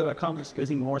 And if you go to Congress,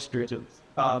 it's even more spiritual.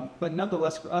 But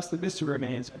nonetheless, for us, the mystery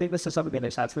remains. I think this is something that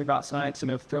is actually about science.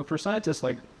 And for scientists,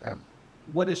 like,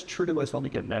 what is true to us when we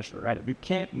can measure, right? If we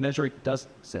can't measure, it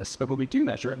doesn't exist. But when we do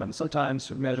measure it, and sometimes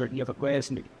we measure it in different ways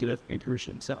and we get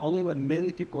conclusions. And only when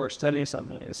many people are studying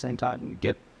something at the same time, we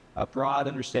get a broad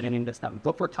understanding that's not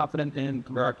what we're confident in,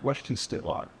 where our questions still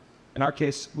are. In our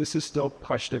case, this is still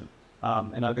question.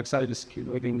 And I'm excited to see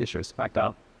moving this year's back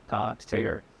out to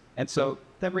Taylor. And so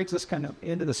that brings us kind of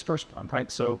into this first one, right?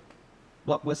 So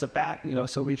what was a bat?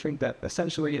 So we think that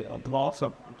essentially it evolved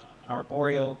from our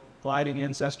arboreal gliding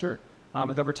ancestor.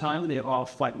 And over time, they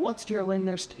evolved flight once to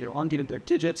elongating their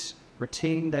digits,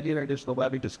 retain that interdigital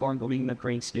webbing to form the lean and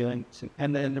grain stealing.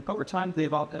 And then over time, they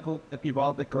evolved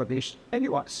the correlation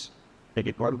anywise. They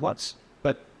get more than once.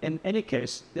 But in any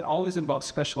case, it always involves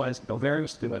specialized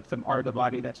variants to it from our the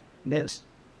body that NIST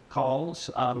calls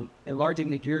enlarging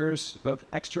the ears, both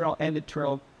external and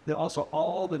internal. Then also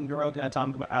all the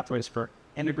neuroanatomical pathways for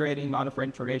integrating modified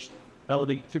information,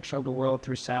 ability to control the world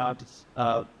through sound.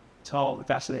 It's all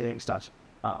fascinating stuff.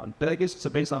 But I guess it's a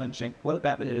baseline understanding what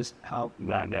that is, how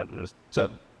that is.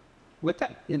 So with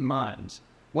that in mind,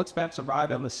 once bats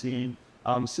arrive on the scene,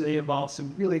 so they evolve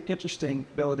some really interesting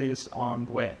abilities on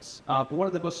wings. One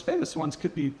of the most famous ones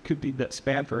could be the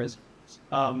spamper.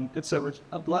 It's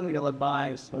a blood yellow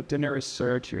by dinner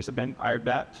research. Here's a vampire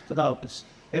bat.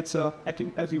 It's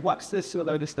as you watch this, you'll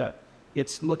notice that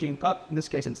it's looking up. In this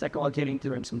case, it's echolocating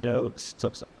through some nodes. So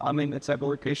it's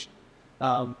echolocation.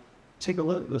 Take a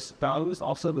look at the spouts.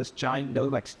 Also, this giant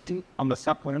node like on the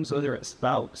subplanum. So there are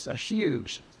spouts. Are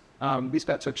huge. These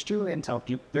bats are extremely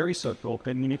intelligent, very social,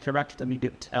 and when you interact with them, you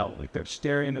can tell. Like they're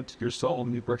staring into your soul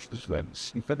and you brush the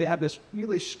limbs. But they have this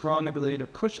really strong ability to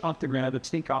push off the ground and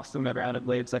sneak off some ground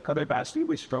blades like other bats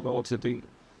really struggle to do.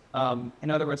 In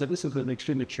other words, this is an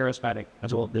extremely charismatic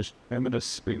as well. This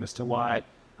feminist speaking as to why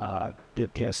the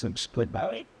KSM split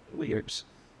by 8 years.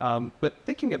 But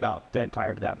thinking about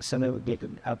vampire bats, and they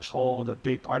can uphold a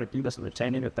big part of this and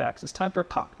retaining effects, it's time for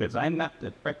pop because I'm not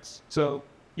the right. So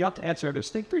you have to answer this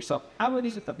thing for yourself. How many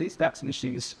of these bat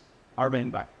species are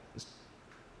vampires?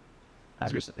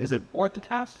 Is it more than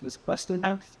half? Is it less than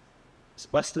half? Is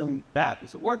it less than that?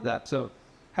 Is it more than that? So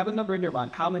have a number in your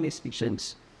mind. How many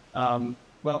species?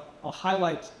 Well, I'll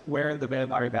highlight where the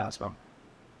vampire bats from.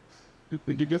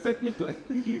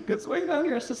 Because way down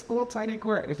here, it's just a little tiny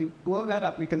corner. If you blow that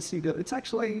up, we can see that it's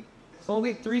actually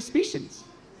only 3 species.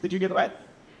 Did you get it right?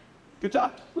 Good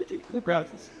job.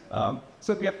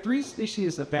 So we have 3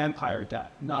 species of vampire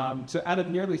bat. So out of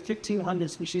nearly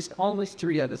 1,500 species, only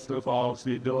 3 of this evolves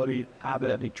the ability to have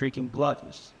it at drinking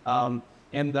blood.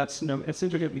 And that's, it's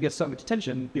interesting to get so much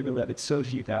attention, given that it's so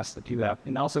fast to do that.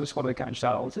 And also, it's one of the kind of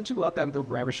shot. It's interesting about them, the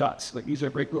grabber shots. Like, these are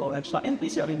very cool headshot. And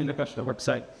these are even the question of the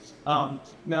website.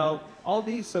 Now, all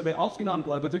these, so they all feed on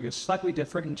blood, but they're slightly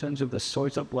different in terms of the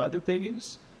source of blood that they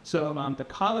use. So the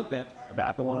common vampire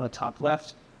bat, the one on the top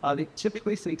left, they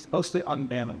typically feed mostly on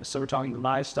mammals. So we're talking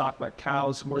livestock like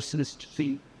cows, horses,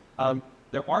 sheep.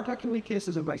 There are technically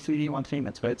cases of like feeding on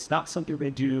females, but it's not something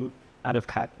they do out of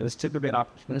it's typically an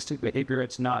opportunistic behavior.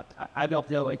 It's not. I don't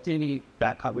know like any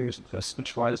bat population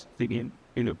which was feeding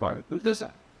part of this.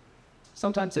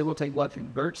 Sometimes they will take blood from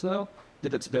birds though,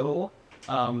 if it's available.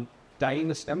 Dying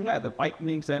the stamina, the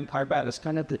white-winged vampire bat is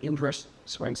kind of the inverse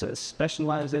swing. So it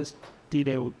specializes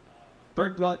in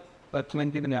bird blood, but when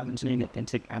given out into it can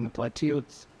take animal blood too.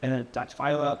 And then that's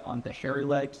file up on the hairy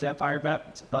legged vampire bat.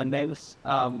 It's unnamed.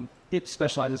 It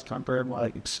specializes in bird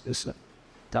like it's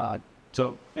dog.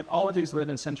 So, and all of these live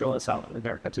in Central and South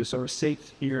America too. So we're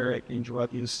safe here in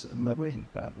drug use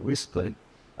recently.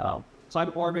 So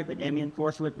I'm orbit the gaming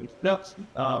enforcement notes.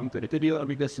 But the video will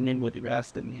be listening with the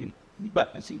rest.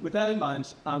 But see, with that in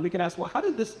mind, we can ask, well, how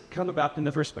did this come about in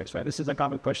the first place, right? This is a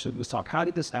common question in this talk. How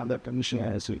did this have that condition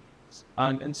as we?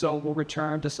 And so we'll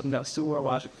return to some of that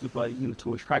zoological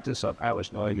tools practice of I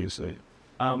was knowing usually.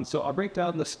 So I'll break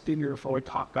down this figure before we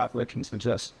talk about what can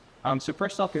suggest. So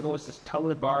first off, you notice this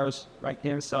colored bars right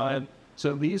hand side.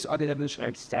 So these are the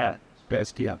evolutionary stats.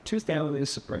 You have 2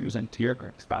 families represent tier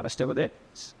groups, Batistoides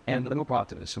and little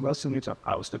protists. So most of these are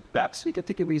housed in bats. You can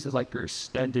think of these as like your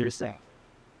standard thing.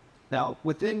 Now,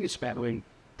 within each family,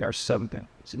 there are 7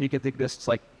 families. And you can think of this as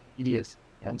like ideas.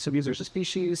 And so these are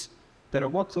species that are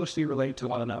more closely related to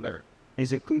one another.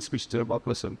 These include species that are more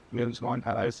close to humans,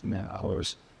 vampires, and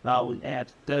others. Now, we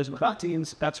add those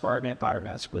proteins, that's where our vampire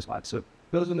bats was one. So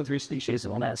those are the 3 species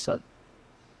on that side.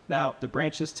 Now, the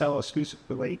branches tell us who's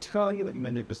related to you, like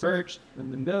many research,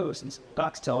 and the nose and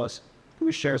dots tell us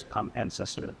who shares common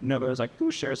ancestor. The nose like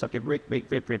who shares like a great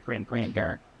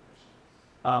grandparent.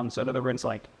 So in other words,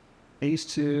 like these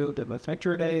 2, the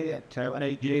Vectoridae and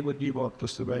Carolinae would be more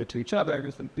closely related to each other.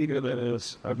 The bigger that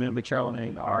is, the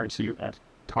Carolinae are to at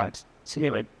times. So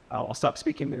anyway, I'll stop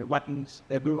speaking the weapons.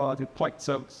 They move on to point.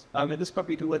 So in this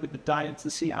puppy to look at the diets to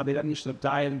see how they understand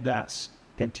diet and that's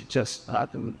and to just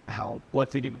how blood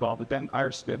feeding involved with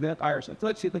vampires and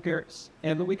let's see the carrots.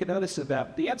 And then we can notice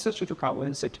that the ancestors are probably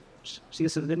insect. See,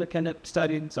 this is an independent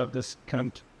study of this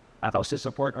kind of I thought to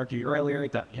support argued earlier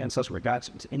that ancestors were gods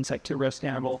insectivorous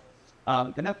animal.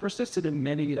 And that persisted in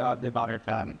many of the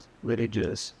modern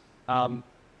lineages.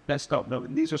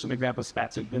 These are some examples of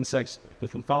bats of insects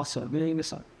with fossil meaning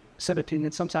 17,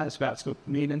 and sometimes bats with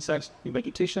meat insects in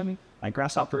vegetation, like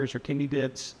grasshoppers or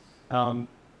katydids.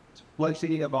 blood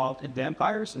feeding evolved in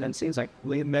vampires, and then seems like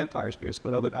in vampires appears,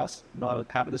 but over us, not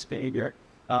having this behavior.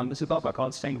 This is also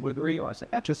called sanguinary, or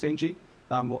atrophagy.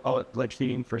 We'll call it blood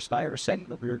feeding for spire,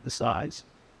 sanguinary the size.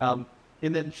 And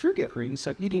then frugivorous,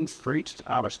 so eating fruit,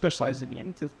 or specializing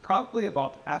in, is probably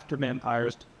evolved after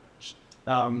vampires.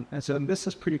 And so this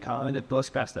is pretty common. It blows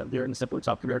past that there in the simple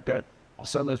South America.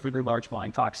 Also, those really large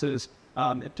flying foxes.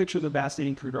 And picture the vast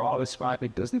eating fruit are all described.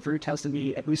 Like, doesn't fruit tends to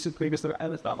be at least as big as the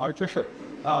it's not larger.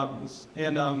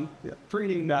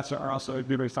 Fruit eating bats are also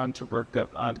very fun to work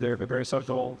up. They're very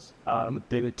social.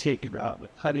 They would take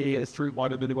honey as fruit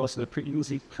water, but they also pretty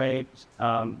easy prey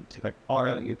to like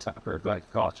all you type of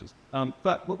like cautious.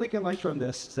 But what we can learn from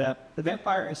this is that the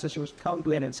vampire ancestor was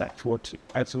probably an insectivore too.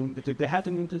 Right? So they had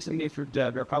to move this in for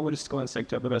dead. They're probably just going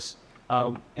insectivorous.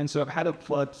 And so how did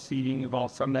blood feeding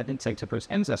evolve from that insectivorous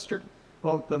ancestor?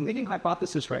 Well, the leading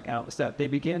hypothesis right now is that they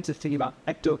began to think about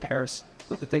ectoparasites,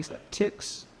 the things like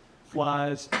ticks,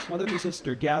 flies, other things that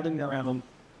are gathering around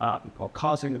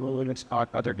causing the rodents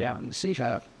other down in the sea.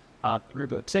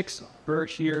 Group of ticks,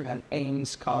 birds here, and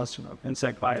ains caused from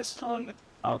insect bias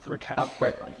for cow.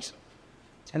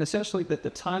 And essentially, the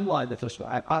timeline that this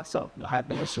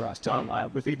hypothesis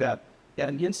timeline would be that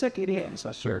an insect-eating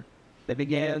ancestor, they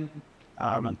began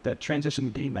the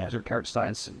transition to measured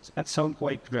parasites at some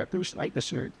point through like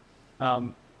this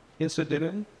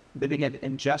incident. They began to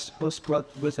ingest host blood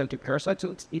with parasites,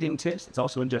 so it's eating ticks. It's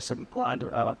also ingesting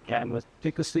blood and with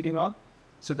ticks feeding on.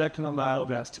 So that can allow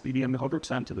us to begin over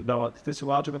time to develop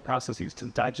physiological processes to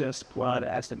digest blood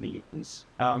as it needs.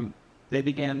 They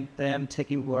began then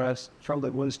taking blood from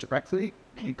the wounds directly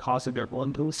and causing their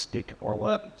blood to stick or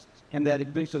what. And that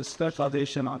it brings a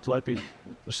specialization on blood feeding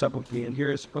for several million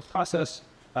years of process.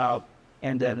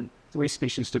 And then 3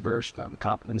 species diverged from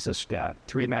competences that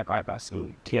 3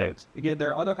 hypotheses. Again, there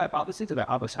are other hypotheses about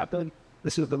how this happened.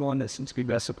 This is the one that seems to be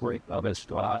best supporting of this.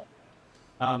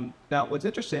 Now, what's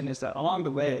interesting is that along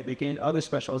the way, they gained other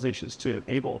specializations to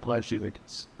enable blood feeding,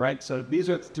 right? So these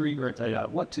are the 3 criteria.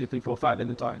 1, 2, 3, 4, 5 in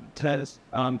the time.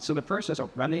 So the first is a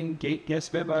running gait. Yes,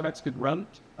 vampires could run.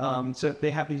 So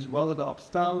they have these well-developed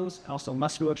thumbs, also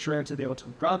musculature to be able to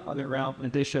run on their round in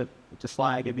addition to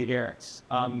flying in the air.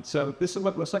 So this is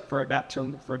what it looks like for a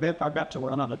vampire bat to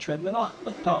run on a treadmill.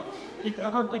 You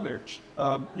can hardly merge.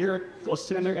 You're close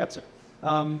to their answer.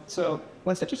 So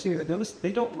what's interesting is notice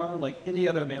they don't run like any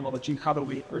other mammal that you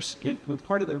probably or skin.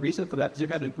 Part of the reason for that is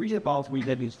you've got to re-evolve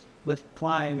with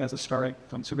flying as a starting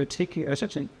point. So they're taking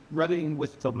essentially running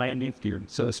with the landing gear,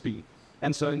 so to speak.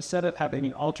 And so instead of having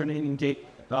an alternating gait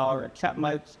or cat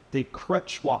mice, they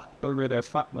crutch walk over their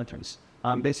front limbs.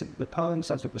 Basically, the pons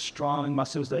has the strong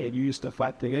muscles they use to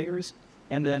fight the ears,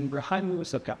 and then behind them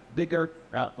have got bigger,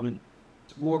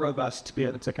 more robust to be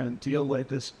able to kind of deal with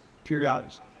this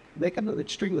periodically. They can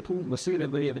extremely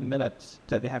repeatedly in minutes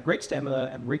that they have great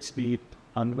stamina and great speed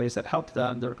on ways that help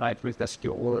them their life with their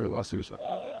skill or losses.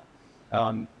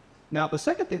 Now, the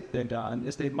second thing they've done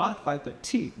is they've modified the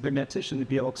teeth, their dentition, to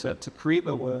be able to create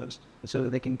the words so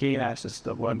that they can gain access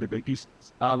to one of the big pieces.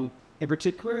 In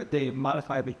particular, they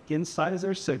modify the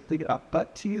incisors, so think about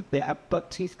butt teeth. They have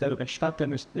butt teeth that have been stuck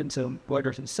into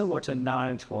borders and similar to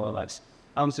knives, more or less.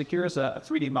 So here's a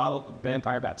 3D model of a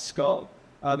vampire bat skull.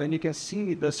 And you can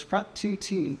see this front 2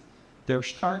 teeth, they're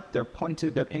sharp, they're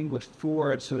pointed, they're angled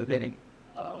forward so that they can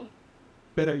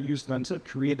better use them to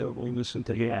create a willingness to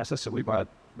get access. So we bought.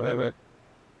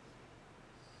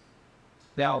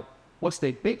 Now, once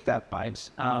they bake that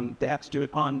bites, they have to do it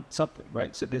on something,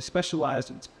 right? So they specialize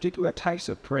in particular types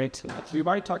of prey. We've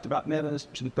already talked about mammals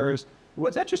and birds.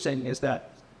 What's interesting is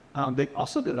that they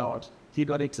also developed the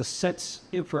ability to sense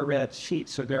infrared heat.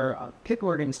 So there are pick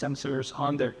organ sensors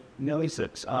on their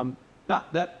noses.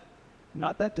 Not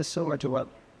that dissimilar to what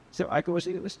I was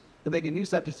saying, but they can use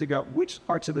that to figure out which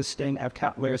parts of the sting have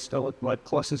capillaries still with blood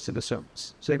closest to the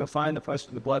surface. So they can find the place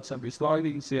where the blood somebody's long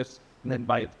exists and then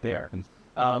bite there.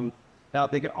 Now,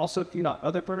 they can also feed on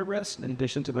other vertebrates in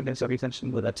addition to the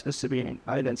attention with elasticity and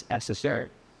evidence necessary.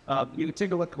 You can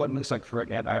take a look at what it looks like for an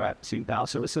vampire bat too now.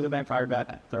 So this is a vampire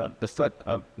bat at the foot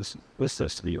of this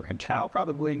to and cow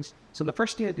probably. So the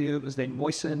first thing they do is they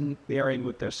moisten the area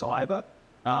with their saliva.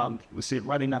 We see it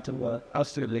running out to the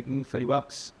house to the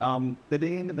 $30. They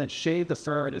then shave the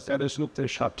fur and the feathers with their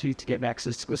sharp teeth to get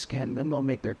access to the skin, then they'll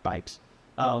make their bites.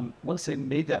 Once they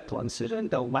made that blood incision,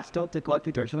 they'll left out the blood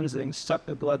filtration and they suck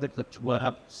the blood that the blood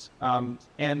happens.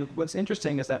 And what's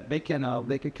interesting is that they can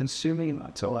consume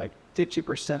up to like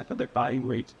 50% of their body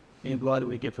weight in blood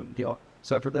we get from the deal.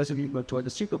 So for those of you who went to the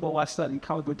Super Bowl last night, you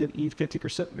probably did eat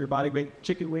 50% of your body weight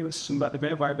chicken wings, about the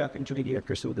vampire back in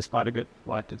 28% of this body weight.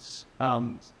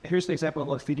 Here's the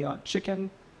example of feeding on chicken.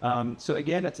 So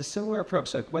again, it's a similar approach.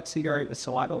 So what's the area of the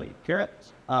saliva leaf?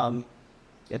 Carrots. And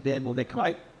then when they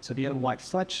collide, so the animal like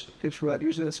such, picture what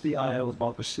usually this VIO is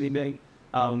about sleeping.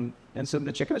 And so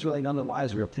the chicken is really none of the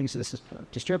lies real things. This is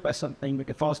disturbed by something, but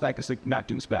it falls back as the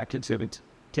Macdooms back into it,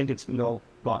 tendons to go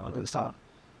bottom of the top.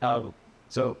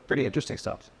 So pretty interesting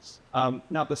stuff.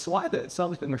 Now the saliva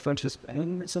itself has been referred to as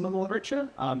in some of the literature,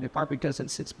 in part because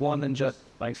it's more than just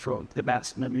like from the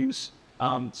bats and abuse.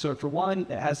 So for one,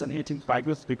 it has an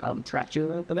antifibrous become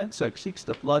traction event, so it keeps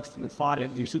the blood from the body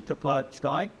and you shoot the blood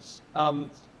dying.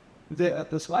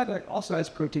 The saliva also has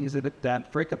proteins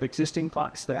that break up existing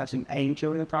plaques that have some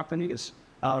pain-killing properties.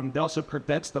 It also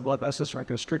prevents the blood vessels from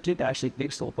constricted. It actually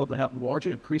makes the blood have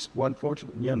larger, increased blood flow to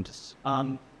the limbs.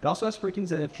 It also has proteins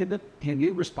that inhibit the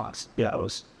immune response.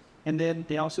 And then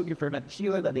they also give prevent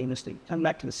healing that they come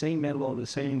back to the same mineral, the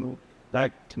same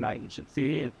tonight and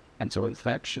feed and so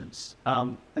infections.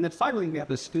 And then finally, we have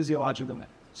this physiological method.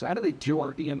 So how do they do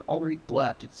it in already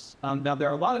blood? Now, there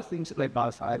are a lot of things that they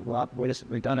modify, a lot of ways that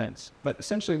they've done it. But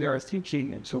essentially, there are three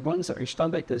genes. So ones that are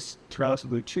done like this,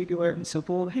 relatively tubular and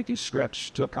simple, they can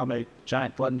stretch to accommodate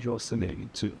giant blood vessels submitting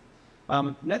to.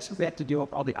 Next, we have to deal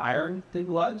with all the iron in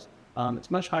blood.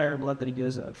 It's much higher in blood than it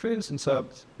is in foods, and so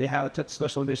they have a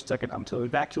special dish that can to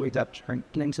evacuate that turn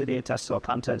into the intestinal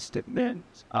contents to men.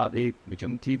 They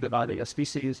become deep by the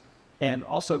species. And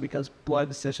also because blood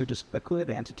is essentially just liquid,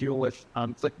 they have to deal with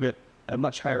liquid at a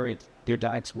much higher rate their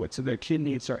diets would. So their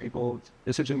kidneys are able to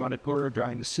essentially run it order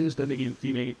drying the soothe that they can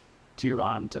feed to your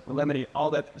to eliminate all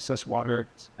that excess water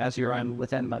as you're on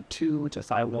within about 2 to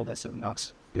 5 milliliters of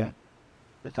NOx.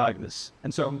 The tightness.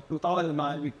 And so with all that in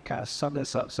mind, we kind of sum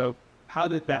this up. So how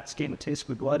did bats gain a taste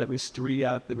for blood? At least 3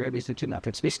 out of the rare two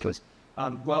different species.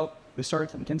 Well, we started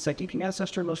from insect-eating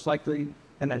ancestor, most likely,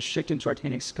 and then shift into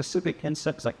retaining specific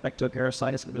insects like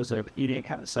ectoparasites, and those that are eating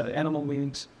have a set of animal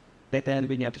wings. They then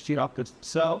began to feed off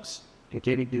themselves, and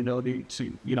gaining the ability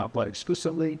to blood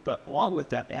exclusively. But along with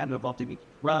that, they had the ability to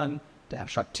run, to have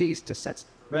sharp teeth, to sense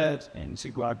red, and to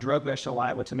go out drug their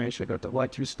saliva to make sure that the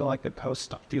blood to still like the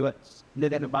post feel it. And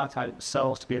then antibiotics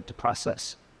themselves to be able to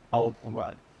process all of the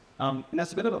blood. And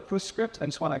that's a bit of a postscript. I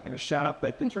just want to kind of shout out,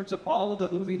 but in terms of all of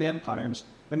the movie vampires,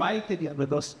 in my opinion, the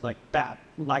most bad,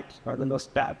 or the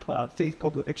most bad faithful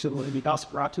depiction would be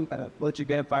Nosferatu, a legit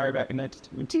vampire back in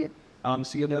 1917.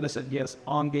 So you'll notice that he has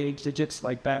elongated digits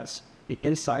like bats. The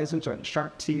incisors are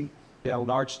sharp teeth. They have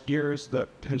large ears. The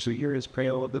potential ear is prey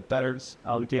a little bit better.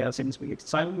 It seems to be a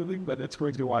silent movie, but it's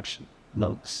great to watch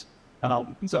those.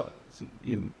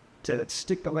 To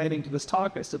stick the landing to this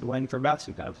talk, I said the landing for bats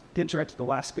who kind of interact with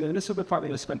Alaska. And this will be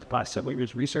partly I spent the past several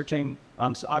years researching.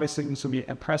 So obviously this will be an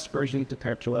compressed version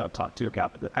compared to what I've talked to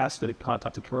about the past that I've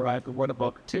talked to provide the word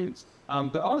about cartoons.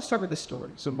 But I'll start with the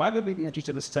story. So why would we be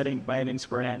interested in studying landings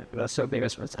for an animal so big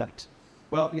as respect?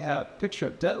 Well, we have a picture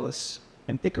of Daedalus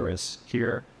and Icarus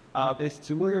here. It's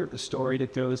familiar with the story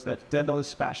that goes that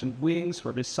Daedalus fashioned wings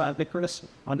for his son Icarus.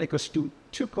 On Icarus stood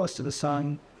too close to the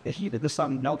sun. The heat of the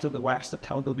sun melted the wax that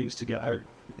held the leaves together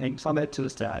and plummeted to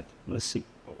his dad. Let's see.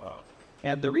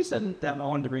 And the reason that I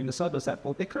wanted to bring this up is that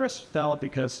Icarus fell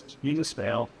because Venus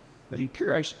fell, but he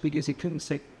crashed because he couldn't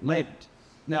stay land.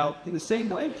 Now, in the same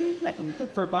way,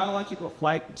 for biological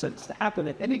flight, since to happen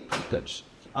at any pitch,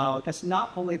 it's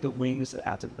not only the wings that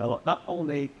have to develop, not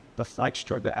only the flight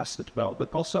stroke that has to develop,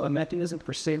 but also a mechanism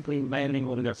for safely landing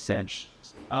on their edge.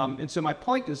 And so my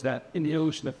point is that in the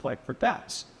evolution of flight for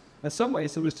bats, in some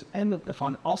ways, it was dependent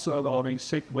upon also evolving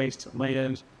safe ways to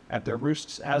land at their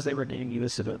roosts as they were gaining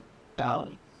this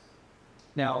valley.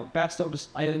 Now, bats don't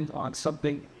just land on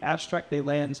something abstract, they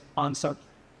land on something.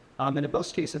 And in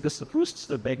most cases, this is the roosts,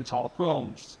 the big, tall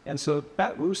homes. And so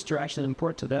bat roosts are actually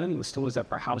important to them, the stories that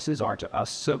our houses are to us.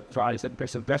 So provides that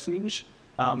there's a refuge,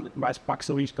 provides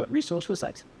proximity to resources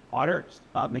like water,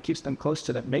 it keeps them close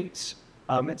to their mates.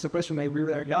 It's a question they rear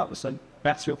their young. So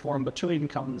bats will form between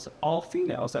comes all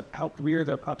females that help rear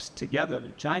their pups together.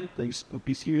 Giant things with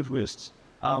these huge roosts.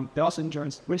 They also enjoy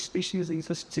which species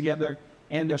exist together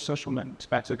and their social members.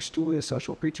 Bats are extremely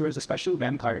social creatures, especially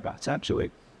vampire bats,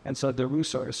 actually. And so the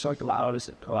roosts are so loud as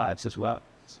it provides as well.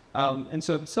 And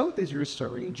so some of these roosts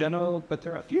are in general, but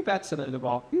there are a few bats that have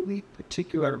evolved really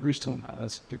particular roost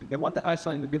homes. The one that I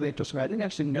find really interesting, I didn't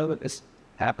actually know that this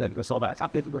happened with all that.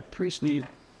 Happened with previously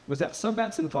was that some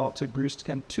bats involved to roost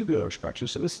kind of tubular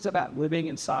structures. So this is about living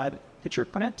inside a pitcher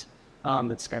plant.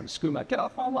 It's kind of schema. Get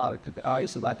off a lot of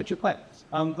used to live pitcher plant.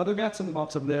 Other bats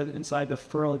involved to live inside the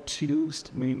furrowed tubes,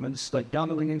 movements like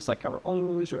downlings, like our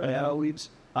owners or AL leaves.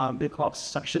 They call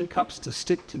suction cups to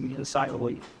stick to the inside of the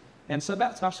leaf. And some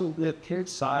bats also live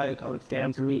inside of the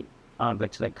family,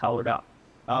 like they call it out.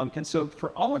 And so for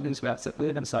all of these bats that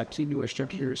live inside continuous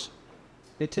structures,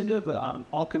 they tend to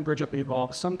all converge up and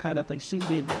evolve some kind of like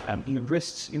seaweed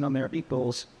wrists, on their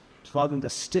ankles to allow them to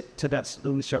stick to that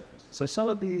smooth surface. So some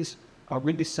of these are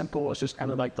really simple. It's just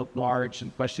kind of like the large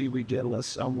and fleshy we deal with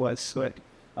somewhat slick.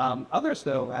 Others,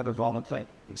 though, have evolved like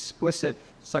explicit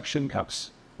suction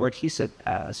cups or adhesive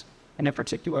pads. And in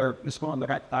particular, this one,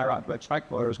 the thyroid red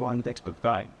tricolor, is one that's been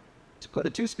found. So the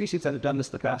two species that have done this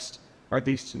the best are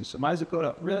these two. So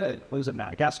Myzogota red lives in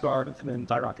Madagascar, and then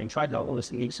thyroid tricolor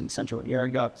lives in Central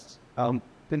America.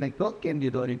 Then they both gain the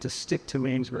ability to stick to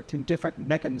wings with two different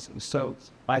mechanisms. So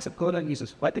Myzogota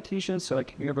uses wet adhesion, so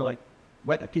like you ever like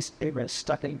wet a piece of paper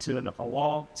stuck into a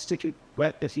wall, sticky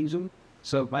wet adhesion.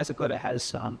 So Myzogota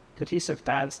has adhesive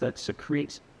pads that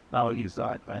secrete molecules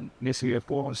and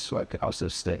nucleophores, so it could also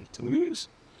stay to use.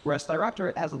 Whereas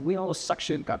Thyroptera has little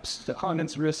suction cups on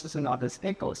its wrists and on its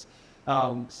ankles.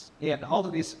 And all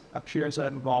of these appears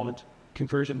that involved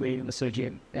conversion rate and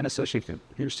associated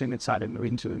piercing inside and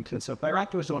moving to it. So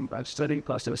Thyroptera is one I've studied,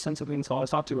 plus there was sensitive, so I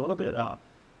was talking to a little bit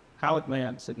how it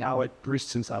lands and how it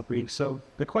bursts inside breathe. So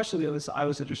the question is, I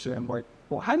was interested in more,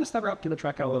 well, how does Thyroptera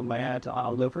tricolor land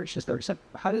over? It's just there.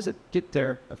 How does it get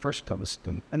there first comes?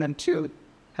 And then two,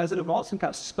 has it evolved some kind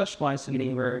of specialized in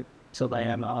anywhere to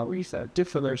land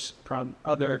differs from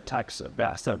other types of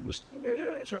bats?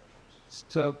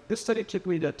 So this study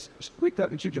typically that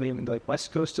usually in the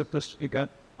west coast of Costa Rica,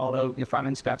 although you find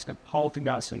these bats can haul things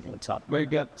out on the top.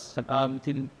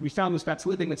 We found these bats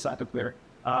living inside of there.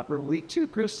 We're two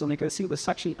groups, and you can see the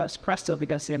suction has pressed up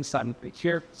against the inside of the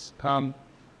here.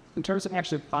 In terms of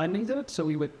actually finding it, so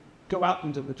we would go out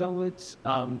into the jungles,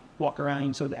 walk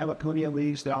around. So the Elaconia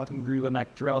leaves, they often grew in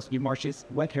like trails, marshes,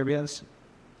 wet areas.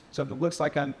 So if it looks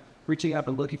like I'm reaching up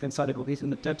and looking inside of a leaf in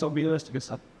the dental mirrors,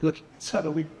 because I'm looking inside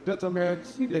of the dental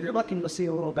mirrors, if you're looking to see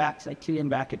a little back, like keying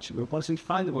back at you. Once you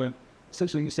find the one,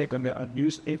 essentially you take a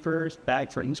newspaper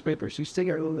bag for newspapers. You stick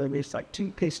your little leaves like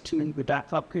toothpaste tuning the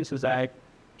back up pieces bag,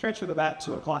 transfer the bat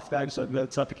to a cloth bag so that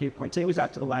it's up to keep point. Take it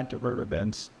out to the land to rubber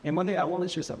bends. And one thing I want to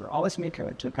stress over, always make sure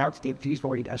to power to these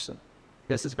orientation.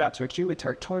 This is about to achieve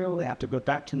territorial. They have to go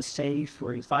back to the safe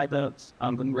where you find those.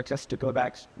 When we're tested to go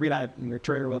back, read out in your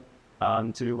territorial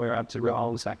to where up to real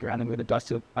always back around and with the dust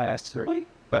to IS3.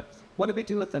 But what do we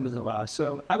do with them as well?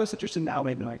 So I was interested in how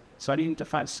they might. So I needed to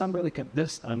find some really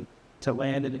convinced to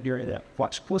land in an area that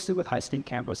watch closely with high-speed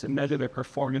cameras and measure their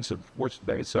performance of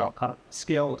force-based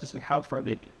scale, just like how far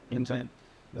they intend.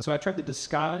 So I tried to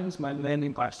disguise my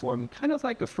landing platform, kind of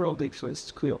like a furled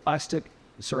twist, clear plastic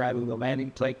surrounding the landing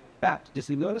plate bat. Just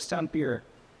you notice down here,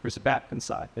 there's a bat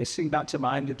inside. They seem not to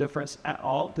mind the difference at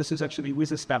all. This is actually the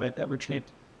weakest bat I've ever trained,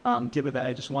 given that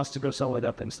it just wants to go solid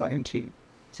up and start into.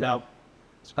 So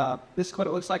this is what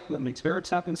it looks like when the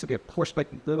experience happens. So we have horse like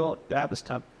little dab this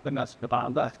time, but not the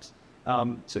bottom left.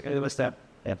 So it was that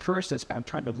at first I'm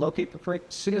trying to locate the prey.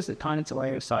 As soon as it finds its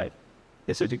way outside,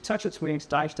 as soon as you touch its wings,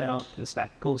 dives down, and the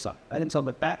back pulls up. And until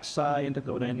the back side and the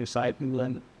go down your side, and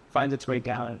then finds its way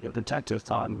down, and the detective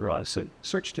time runs. So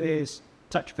search phase,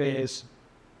 touch phase,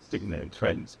 sticking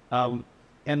trends.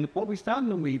 And what we found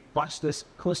when we watched this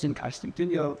close in casting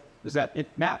video is that it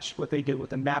matched what they did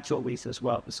with the natural leaves as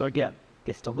well. So again,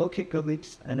 gets to locate the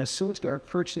leaves, and as soon as they're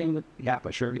approaching the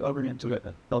aperture, over into it,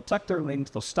 they'll tuck their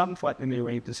wings, they'll stop flat in their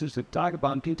wings. This is the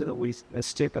diagonal into the leaves and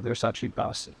stick of their suction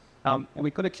bosses. And we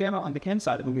put a camera on the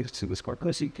inside of the leaves to the score,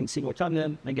 so you can see what's on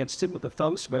them, and get sit with the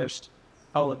thumbs first,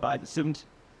 followed by the student.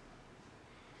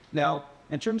 Now,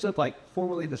 in terms of like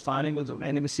formally defining what the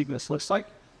landing sequence looks like,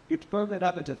 you broke that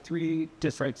up into three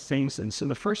different things. And so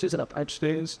the first is an approach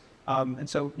phase. And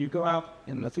so you go out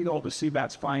in the field to see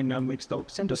bats flying down leaves. They'll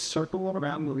send a circle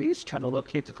around the leaves, trying to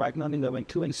locate the fragment in the wing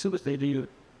too. And as soon as they do,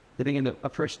 they begin to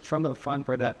approach from the front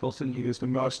where that person use the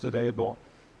most available.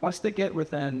 Once they get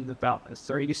within about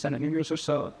 30 centimeters or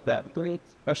so, that they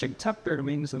actually tuck their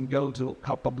wings and go to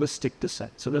a ballistic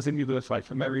descent. So this is either like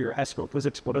from every high school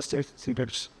physics ballistic, so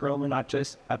there's probably not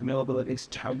just abnormalities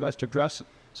to how best to dress.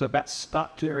 So bats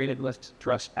stop generated lift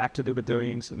dress activate with their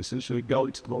wings and essentially go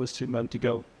to the lowest treatment to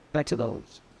go back to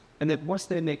those. And then once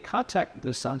they make contact with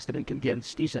the suns, then it can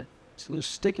get decent. So they're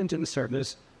sticking to the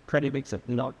surface, trying makes it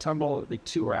tumble the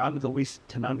two out of the least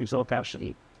to non-result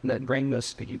fashion. And then bring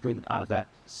this, you bring out of that.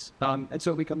 And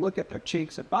so we can look at their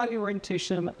cheeks and body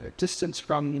orientation, their distance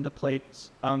from the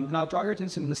plates. And I'll draw your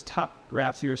attention to this top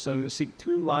graph here. So you see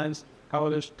two lines,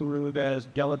 colors, through there's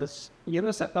yellow. You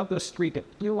notice that of the street, the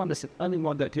blue one is the only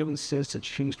one that even says to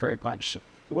change very much. So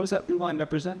what does that blue line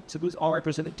represent? So those all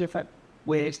represent different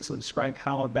ways to describe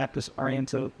how a bat is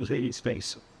oriented with a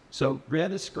space. So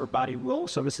red is for body roll,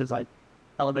 so this is like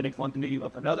elevating one view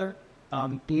of another.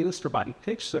 used for body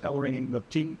pitch, so elevating the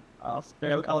feet,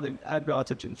 elevating the head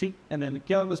relative to the feet, and then the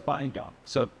gill was body down,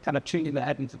 so kind of changing the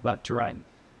head into left to right.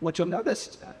 What you'll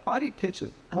notice, body pitch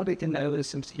is how they can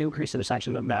notice and increase the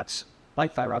section of mats,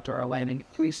 like thyroid landing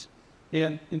increase.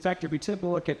 And in fact, if we take a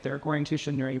look at their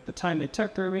orientation during the time they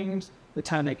tuck their wings, the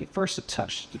time they get first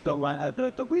touch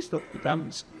the least of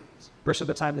thumbs, versus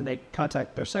the time that they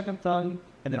contact their second thumb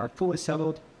and then are fully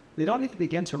settled, they don't need to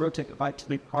begin to rotate the body to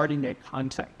be parting their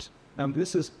contact.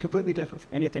 This is completely different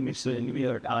from anything we've seen in the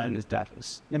other islands data.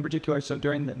 In particular, so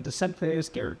during the descent phase,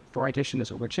 their orientation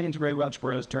is overchanged very much,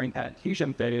 whereas during that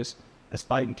adhesion phase, a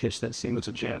sliding pitch that seems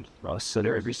to jam. So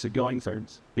they're used to going from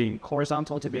being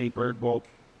horizontal to being vertical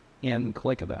and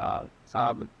click about.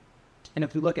 And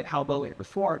if you look at how low it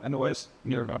before, and otherwise,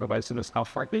 otherwise notice how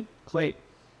far it clay.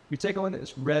 You take a look at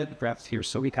this red graph here,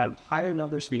 so we have higher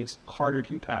numbers means harder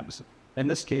to impact. In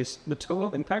this case, the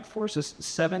total impact force is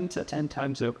 7 to 10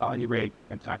 times the body rate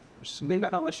impact force. So think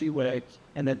about how much you weigh,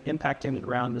 and then impacting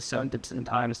around the 7 to 10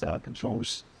 times that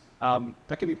controls.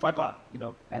 That can be quite a lot,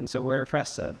 And so we're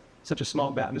impressed that such a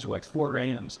small bat is like 4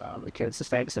 grams. The kids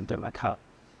sustain something like that.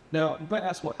 Now, you might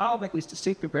ask, well, how likely is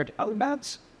distinct compared to other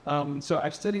bats? So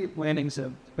I've studied landings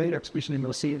of beta execution, and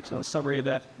you'll see a summary of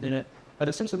that in it. But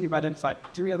essentially, we've identified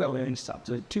 3 other landing stops.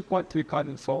 So 2.3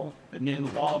 carbon full, and then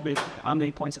all of it, how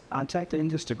many points of contact, and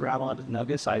just to grab onto the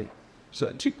nugget side. So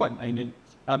 2.9,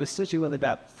 essentially when the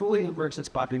bat fully inverts its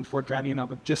body before dragging up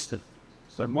with just it.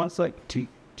 So one side, two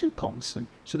cones.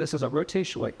 So this is a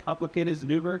rotation, like complicated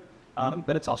maneuver,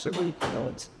 but it's also really,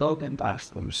 it's low impact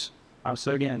force.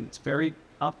 So again, it's very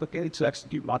complicated to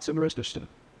execute lots of resistance.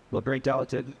 Well, very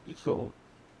delicate, cool.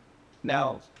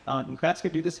 Now, bats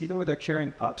can do this even with their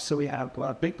carrying pups. So we have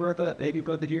Big Bertha, baby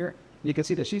Bertha here. You can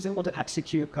see that she's able to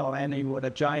execute landing with a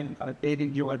giant baby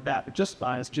York bat just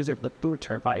fine. She's able to boot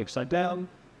her body upside down,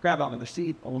 grab onto the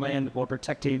seat, land while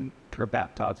protecting her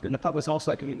bat tops. And the pup was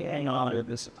also like hang on to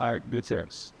this good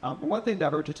service. One thing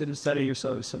that we're interested in studying,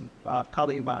 so some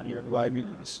colleague about here,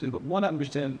 one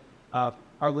understand our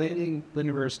landing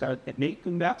maneuvers start at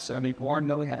making bats. So born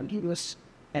knowing how to do this,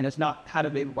 and it's not how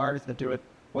to be wired to do it.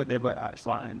 What they were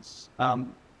lines.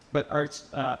 But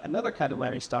another kind of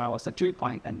landing style is the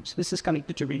 3-point, and this is kind of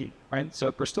intermediate, right? So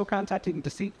if we're still contacting the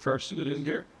seat first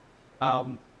here,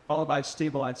 followed by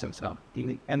stabilizing some.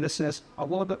 And this is a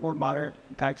little bit more moderate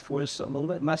impact force, a little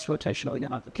bit less rotational,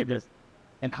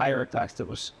 and higher impact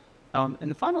force.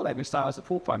 And the final landing style is the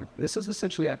full point. This is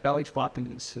essentially a belly flopping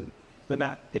into the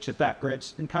mat, pitch it back,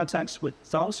 grids in contact with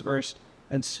thumbs first,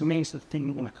 and swimming the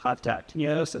thing in contact.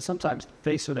 So sometimes the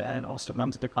face of the head also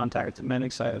comes into contact with the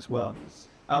medic side as well.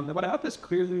 What I hope is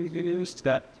clearly used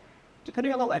that,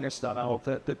 depending on the landing style,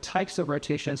 the types of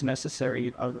rotations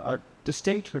necessary are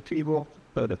distinct, repeatable,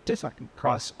 but different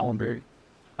across all very.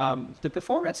 The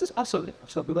performance is also,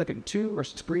 so if we look at 2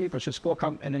 versus 3 versus 4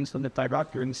 components on the thyroid,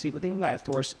 you can see the impact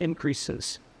force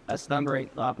increases as the number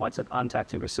 8 points of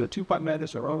contact. So 2-point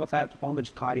methods are over fat, performance,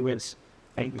 body weights,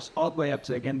 and it goes all the way up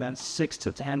to, again, then 6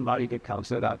 to 10 body weight counts.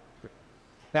 So that.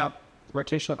 Now,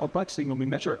 rotational complexity, when we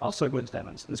measure, also with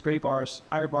dimensions. This gray bars,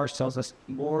 higher bars tells us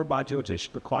more body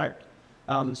rotation required.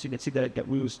 So you can see that it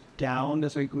moves down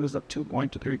as it moves up 2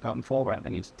 to 3 pound forward,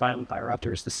 and it's final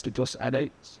thyropters, this is just at 8.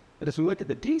 But as we look at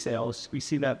the details, we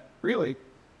see that really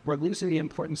we're losing the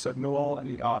importance of null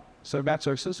and the odd. So bats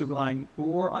are essentially relying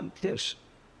more on pitch,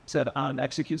 instead on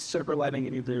execute several landing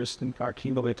in either our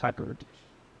cumulative type of rotation.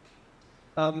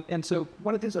 And so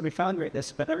one of the things that we found right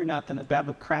this, but every now and then a bat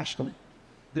would crash them.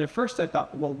 At first I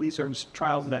thought, well, these are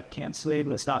trials that can't sleep,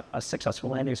 it's not a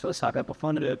successful landing, so let's talk about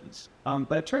fun it is.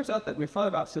 But it turns out that we thought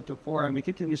about SIP before, and we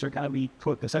think these are kind of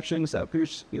quote perceptions that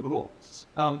appears to be the rules.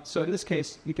 So in this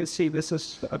case, you can see this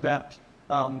is a bat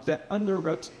that under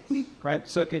rotates, right?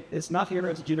 So it's not here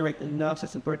to generate enough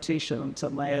system rotation to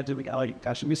land doing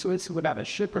allocation. So it's what it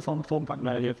should perform a full point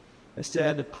negative.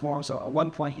 Instead, it performs a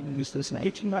 1 point you use this in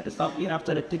 18 right? It's not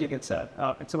after the thing gets set.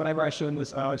 And so whenever I showed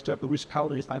this, I always talk about which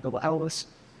calories I will Alice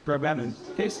program in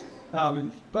case.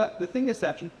 But the thing is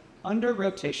that under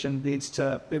rotation leads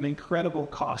to an incredible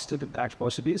cost of impact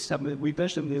force. So these we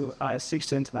mentioned the 6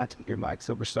 cents that your mics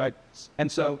oversight.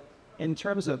 And so in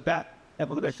terms of that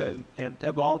evolution and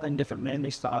evolving different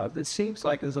landing styles, it seems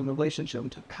like there's a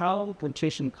relationship to how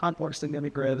rotation complexity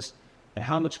grows and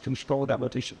how much control that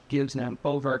rotation gives them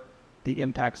over the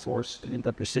impact force in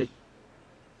the precision.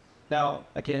 Now,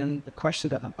 again, the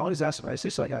question that I'm always asked about is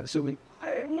this, like, assuming,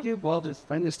 why do all these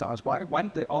landing styles? Why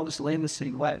don't they all just land the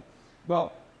same way?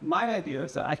 Well, my idea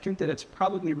is that I think that it's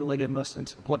probably related mostly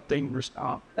to what they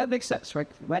respond. That makes sense, right?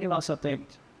 Landing on something,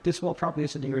 this will probably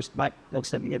is the nearest might look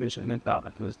at the image and then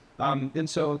and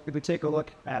so if we take a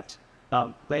look at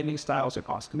landing styles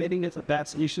across committing it,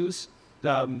 that's issues.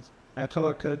 I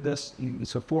color code this,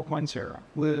 so 4 points are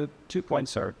blue, 2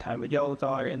 points are kind of a yellow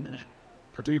color, and then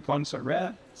for 3 points are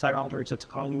red. Side alters, it's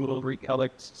a little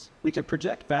recolors. We can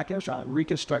project back and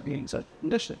reconstructing such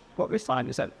condition. What we find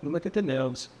is that we look at the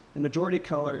nose, the majority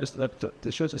color is that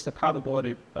shows us the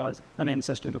probability of an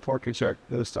ancestor to portrait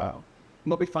those style.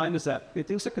 And what we find is that it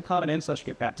looks like a common ancestor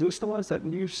get back. Those are the ones that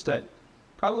used to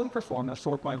probably perform that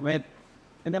 4-point red.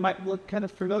 And they might look kind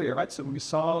of familiar, right? So we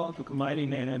saw the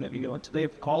combining and today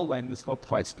all land is called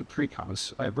twice the tree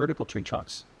trunks, vertical tree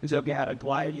trunks. And so we had a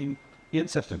gliding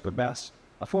ancestor but mass.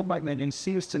 A 4-point landing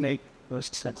seems to make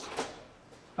most sense.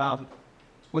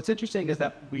 What's interesting is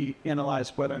that we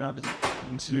analyze whether or not it's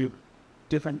into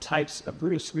different types of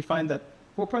roosts. We find that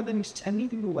 4-point landings tend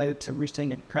to be related to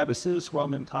roosting in crevices,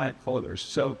 well-known tide folders.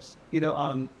 So,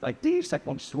 like these that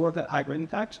won't store that high wind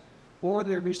impact, or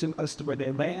they're roosting close to where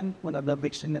they land when they're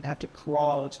mixing and have to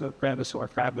crawl into a crevice or a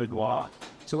crowded wall.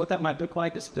 So what that might look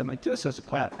like is they might do this as a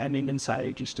plant ending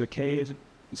inside just to a cave.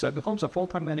 So it becomes a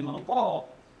 4-point landing on a wall,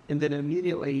 and then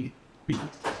immediately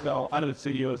out of the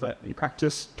videos that you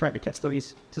practice trying to catch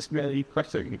these just really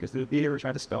quickly because the theater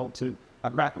trying to spell to a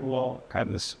crack of the wall kind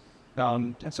of this.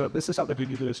 And so this is something we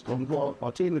do this from wall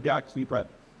or team with the actually, but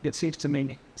it seems to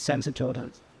make sense until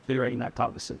they're in that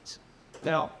hypothesis.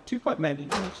 Now, 2-point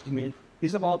landing,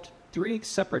 these evolved 3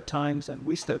 separate times that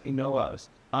we still know of.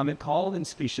 It called in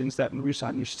species that roost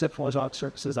on your syphilis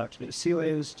surfaces, actually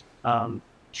ciliates,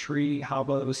 tree,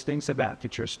 hollows, things of that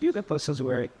nature. Species places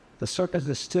where the surface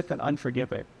is stiff and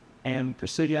unforgiving, and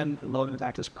precision low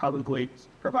impact is probably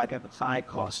provided at a high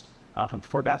cost.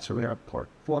 For bats are very important.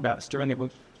 For bats during the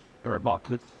or about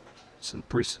some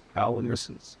priest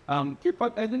nuisance.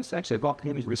 But I think it's actually about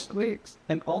recently,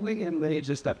 and only in the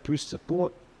ages that priests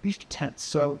support these tents.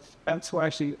 So that's why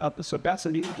actually so bats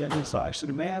are needed to inside. So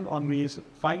the man on these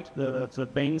fight the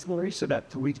veins so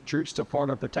that we church to form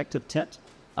a protective tent.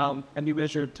 And we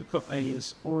measured to put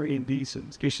these or in these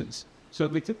indications. So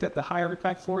we took that the higher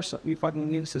impact force we find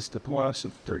needs is to pour us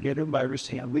to get them by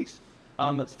roosting at least.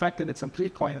 The fact that it's a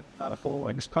three-point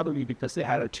following is probably because they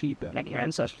had a cheap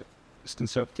ancestor.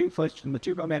 So 2 foot from the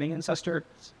 2-point ancestor,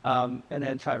 and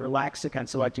then try to relax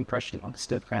against selecting pressure on the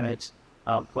stiff granites.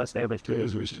 Plus they have a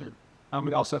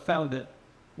we also found that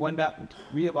one bat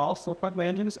re-evolved 4-point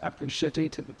landings after shifting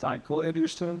to the time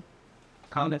collators to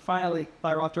and then finally,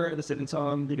 after the sentence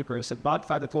on the universe,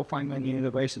 modified the 4-point landing in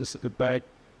the way to the specific bed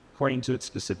according to its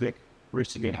specific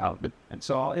roosting habit. And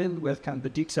so I'll end with kind of the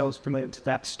details related to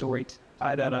that story to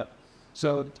tie that up.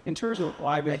 So in terms of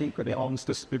why I think they own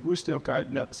specific roosting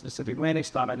garden, not specific landing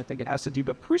style, I think it has to do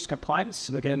with priest compliance.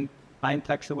 So again, I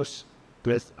infectious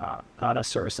with a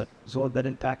source so that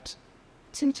impact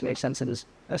seems to make sense in this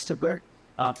estimate.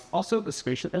 Also, the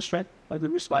spatial instrument, like the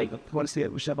roost light, once the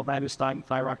Shuttle Magnus time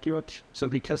hierarchy. So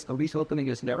because the leaf opening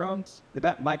is narrow, the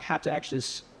bat might have to actually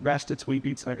rest its wee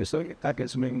beats like so that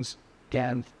gives wings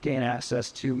can gain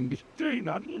access to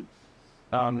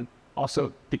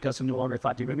also because of no longer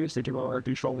thought to reduce the or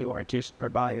control the orientation or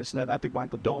bias. That I think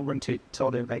people don't rotate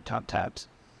till they make top tabs.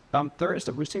 Third is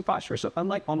the roosting posture. So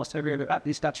unlike almost every other bat,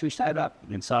 these bats set up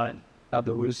inside of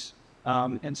the roost.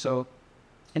 And so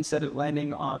instead of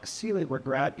landing on a ceiling where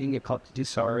grabbing it called to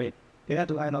decelerate, they had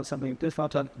to land on something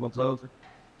different below.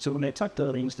 So when they tucked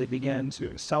the wings, they began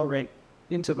to accelerate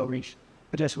into the reach,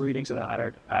 potential readings of the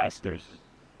higher asters.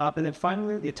 And then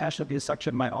finally, the attachment of the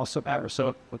suction might also matter. So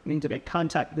it would mean to make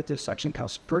contact with this suction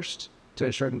comes first to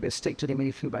ensure that they stick to the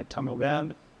main food by tunnel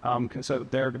down. So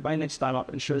their binding style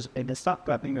up ensures they can stop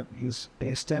grabbing it because they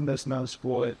extend those nose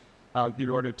forward in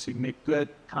order to make good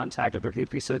contact with their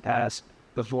piece of the pass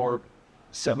before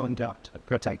settling down to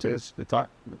protect his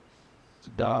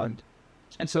dog.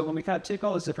 And so when we kind of take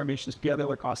all this information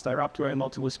together across Diroptera and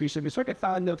multiple species, we sort of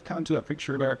found to come to a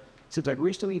picture where since like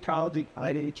recently ecology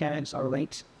identity mechanics are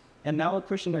linked, and now the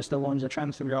question is the ones that are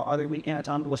trying to figure out are there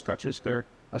anatomical structures that are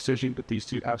associated with these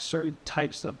two have certain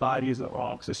types of bodies that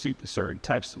are associated with certain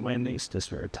types of landings to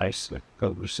certain types of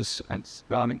colors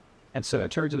and so in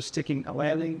terms of sticking a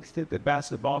landing, the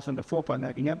bats evolved from the 4-point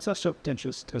landing ancestral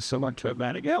potentials to similar to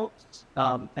Atlantic elves,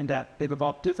 and that they've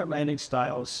evolved different landing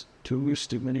styles to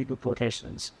roost to many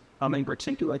locations. In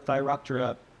particular,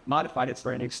 Thyroptera modified its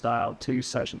landing style to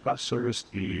such clusters.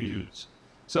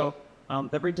 So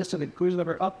the very distant inclusion of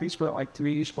our these were like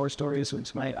 3-4 stories,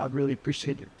 which I'd really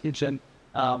appreciate your attention.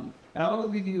 And I'll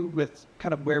leave you with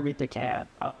kind of where we think at.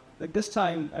 Like this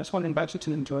time, I just want to invite you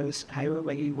to enjoy this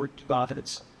highly worked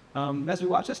methods. As we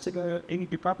watch this together, and you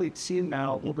can probably see it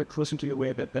now a little bit closer to your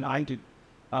way than I do.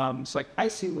 It's like I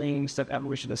see lanes that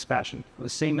evolution is fashion, the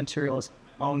same material as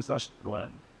bones, thus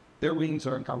blood. their wings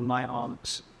are on my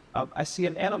arms. I see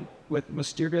an animal with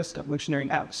mysterious evolutionary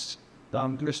habits.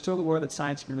 There's still a war that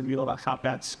science can reveal about how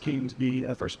bats came to be in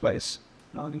the first place.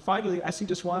 And finally, I see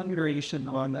just one iteration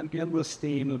on that endless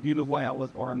theme of beautiful whale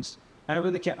with arms. I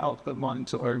really can't help but want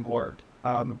to learn more,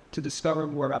 to discover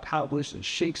more about how evolution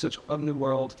shapes such a new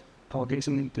world, politics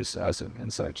and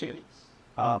such.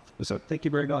 So thank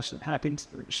you very much. I'm happy to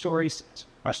hear your stories,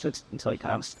 questions, until you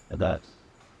comes to that.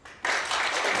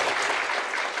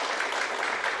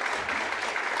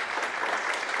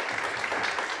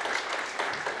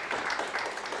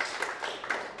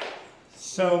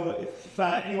 So if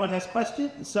anyone has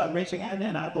questions, raise your hand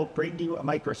and I will bring you a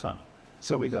microphone.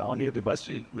 So we all need the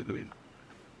question.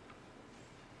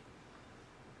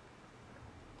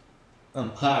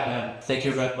 Hi, thank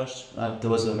you very much. That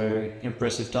was a very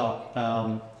impressive talk.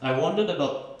 I wondered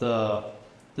about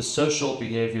the social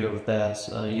behavior of bats.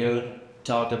 You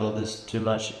talked about this too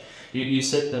much. You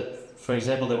said that, for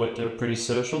example, they're pretty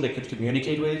social. They could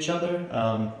communicate with each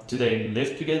other. Do they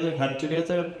live together, hunt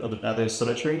together, or are they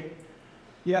solitary?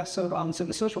 Yeah, so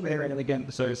the social behavior, and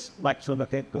again, so it's like sort of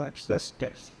this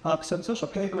case. So the social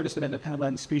behavior is an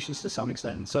independent species to some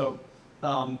extent. So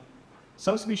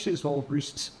some species will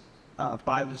roost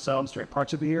by themselves during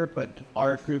parts of the year, but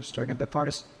our groups during the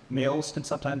parts, males can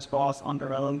sometimes boss on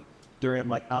their own during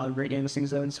like breeding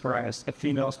seasons, whereas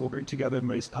females will bring together and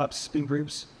raise pups in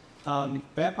groups.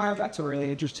 Vampire bats are a really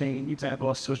interesting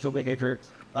example of social behavior.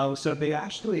 So they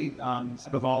actually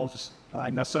have evolved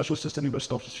in a social system in which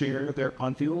they'll share their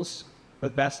fuels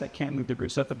with bats that can't move the group.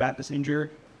 So if the bat is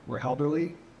injured or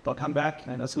elderly, they'll come back,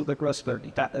 and that's a little bit gross,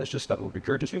 but that is just a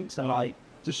regurgitation. So I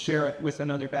just share it with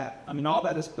another bat. I mean, all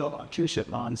that is built on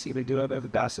kinship bonds. See, they do it over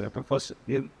bats that are proposed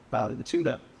to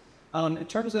them. In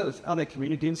terms of how they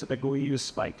communicate, so they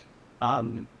use like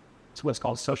it's what's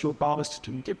called social bonds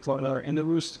to get another in the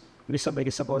roost. Maybe something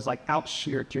as simple as like, ouch,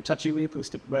 you're touching me, please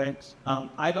step away.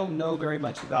 I don't know very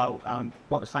much about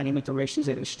what finding information is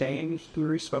in staying to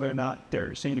roost, whether or not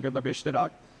they're seeing a good location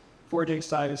at foraging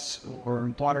sites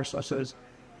or water sources.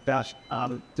 That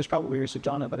there's probably research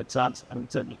on it, but it's not. I mean,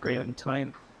 it's a great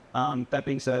time. That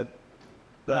being said,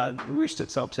 the roost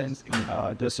itself tends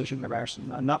to decision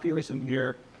interaction. Not the reason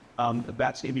here. The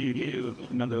bats give you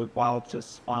the wild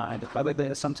just fine. But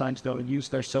they sometimes don't use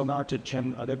their sonar to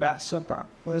jam other bats so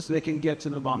they can get to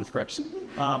the bomb threats.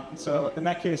 So in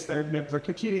that case, they're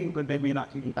competing, but maybe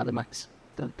not competing other mics.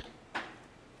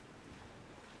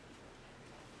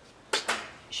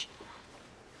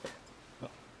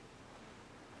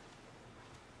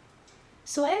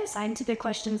 So I have scientific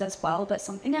questions as well, but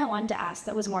something I wanted to ask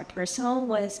that was more personal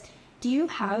was, do you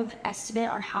have estimate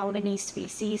on how many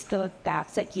species of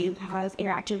bats that you have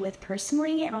interacted with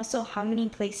personally, and also how many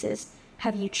places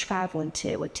have you traveled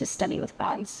to study with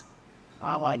bats?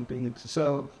 I like being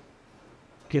so.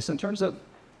 Okay, so in terms of,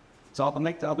 I'll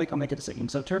make it a second.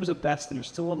 So in terms of bats that are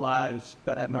still alive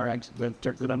that have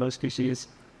interacted with most species,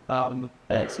 so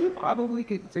you probably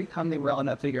could think how many well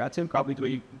enough figure out to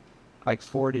probably like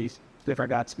 40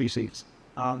 different bat species.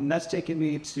 And that's taken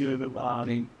me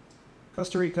to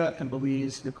Costa Rica and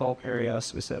Belize, the Gulf area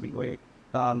specifically.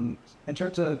 In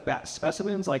terms of bat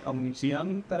specimens, like a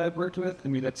museum that I've worked with, I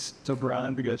mean, that's so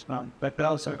broad because, but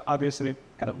also obviously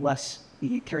kind of less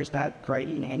charismatic, right,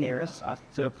 in areas.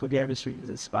 So for the industry is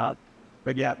a spot.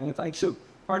 But yeah, so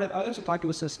part of others talking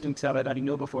with systems that I didn't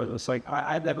know before. It was like,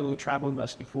 I'd never really traveled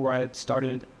much before I had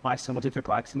started my scientific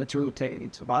practice, and it's really taken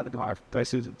to a lot of the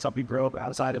places that something grew up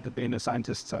outside of being a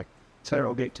scientist, so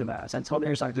I'll get to that. And so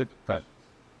there's scientific, but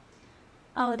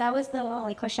Oh, that was the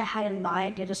only question I had in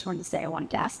mind. I just wanted to say I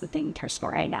wanted to ask the thing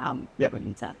personal right now. Yeah.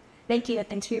 So, thank you.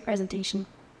 Thanks for your presentation.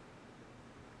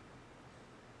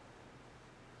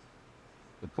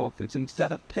 the focus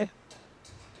instead of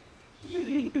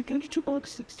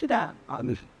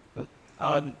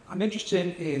I'm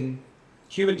interested in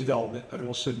human development, but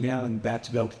also now in bat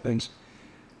development things.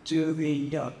 Do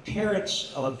the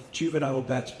parents of juvenile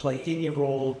bats play any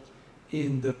role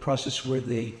in the process where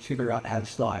they figure out how to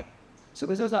fly? So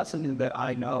this is not something that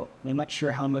I know. I'm not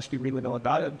sure how much we really know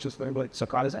about it, just very like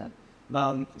surprised at.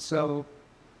 So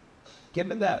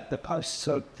given that the pups,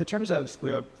 so in terms of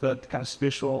the kind of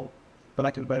spatial, but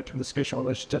I can better term the spatial,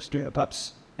 is just doing the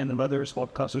pups and the mothers, while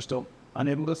pups are still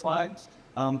unable to fly.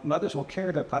 Mothers will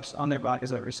carry their pups on their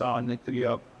bodies, as we saw in the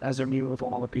video, as they're moving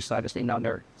along the beside us, down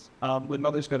there. When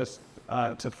mothers go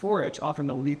to forage, often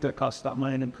they'll leave their pups that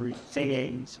might improve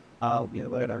sayings,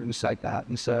 whatever, things like that.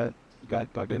 And so you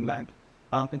got bugged in that.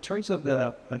 In terms of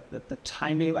the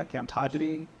timing, like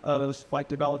ontogeny of flight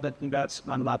development, that's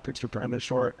I'm not pretty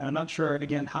sure. And I'm not sure,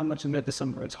 again, how much of it is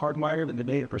something that's hardwired and the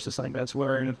data versus something that's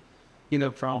learned,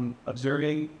 from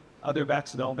observing other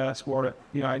bats don't ask for it.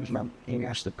 You know, I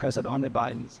actually present on the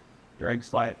Biden's during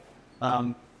flight.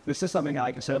 This is something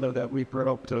like I said though, that we brought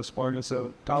up to sport.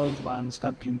 So college bonds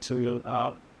come into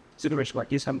situation like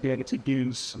this, something to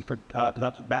use for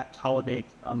that bat holiday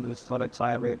on the athletic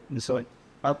side. And so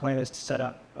our plan is to set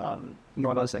up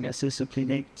more or less, I guess,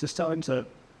 discipline system to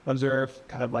observe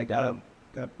kind of like at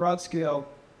a broad scale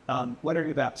what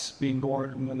are bats being born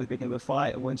and when they begin to fly.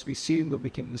 And once we see them, we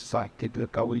can decide to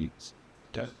go use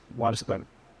to watch them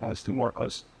as to more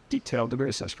close detailed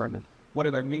assessment. What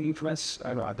are their meaning for us?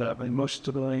 The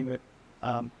emotional,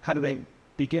 how do they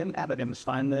begin? How do they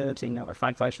find the thing or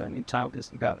find flash? I mean, time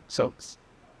is about it. So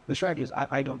the strategy is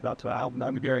I don't know.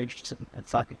 I'm very interested in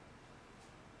fucking.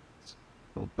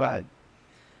 But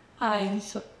hi,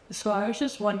 so I was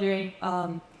just wondering,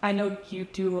 I know you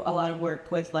do a lot of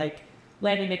work with like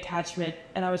landing attachment,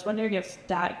 and I was wondering if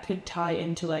that could tie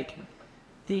into like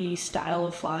the style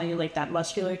of flying, like that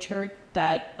musculature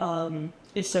that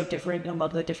is so different among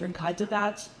the different kinds of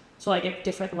bats. So like if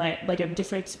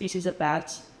different species of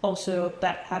bats also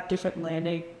that have different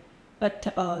landing,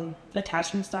 but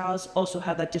attachment styles also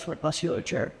have that different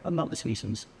musculature among the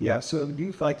species. Yeah, so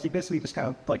you basically just kind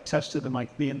of like tested them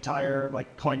like the entire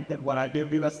like point of what I do.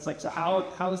 That's like, so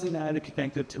how is it now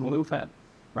connected to movement,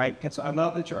 right? And so I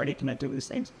love that you're already connected with these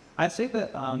things. I'd say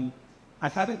that I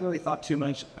haven't really thought too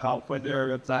much about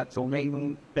whether that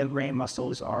the brain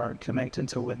muscles are connected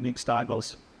to limiting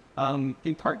styles.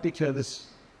 In part because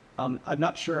I'm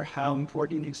not sure how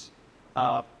important these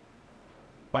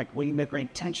like wing mid-range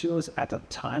tensions at the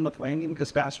time of landing,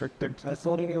 because bats are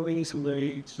floating away in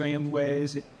the same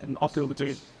ways, and also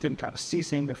they didn't kind of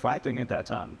ceasing the fighting at that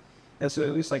time. And so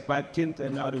at least like my kid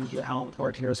and how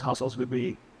important his muscles would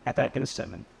be at that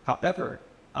instant. However,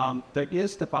 there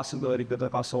is the possibility that the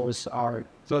muscles are,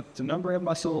 so the number of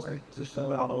muscles are just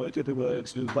all the way to the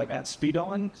words, like at speed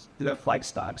on the flight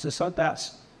style. So some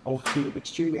bats are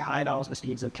extremely high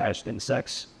altitudes of catch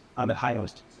insects at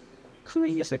highest.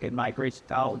 Yes, they can migrate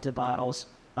out to miles.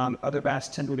 Other bats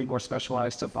tend to be more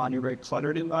specialized to find very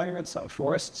cluttered environments,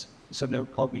 forests, so they're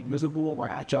probably visible, more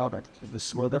agile, but the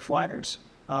smaller flyers.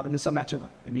 And then some actually,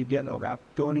 and you get around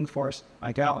going in forest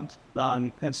like out.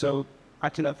 And so I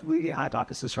can have really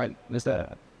hypothesis, right, is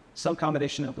that some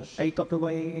combination of the shape of the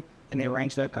wing and they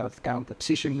arrange that kind of the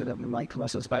position that we like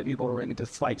lessons by people are into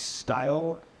flight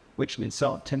style, which in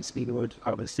itself tends to be the word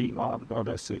of the sea or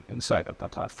the inside of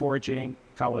the foraging,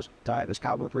 college diet, this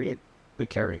cavalry, the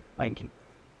carry, lanking.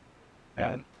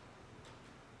 And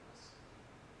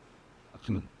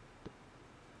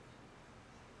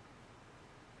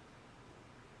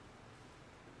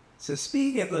so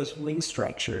speaking of those wing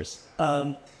structures,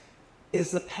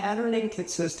 is the patterning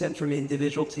consistent from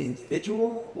individual to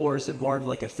individual, or is it more of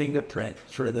like a fingerprint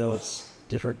for those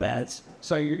different bats?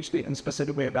 So you're speaking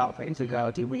specifically about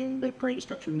physicality, wing brain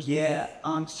structures? Yeah.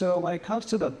 So when it comes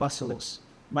to the muscles,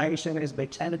 my understanding is they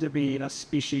tend to be in a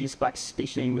species by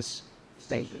species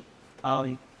stated.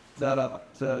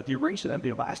 The duration of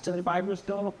the elastin fibers,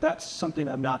 though, that's something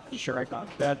I'm not sure I got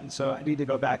that, and so I need to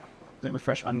go back and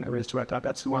refresh on the to it.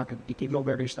 That's the one you can go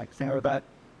very like there that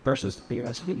versus the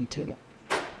USD2.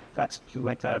 That's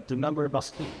like that. The number of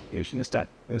muscles is that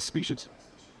species.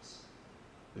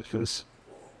 Because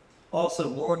also,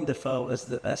 Warren Defoe is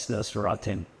the best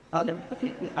Nosferatu.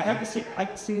 I haven't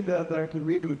seen the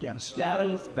reboot again. That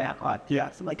is bad. Yeah,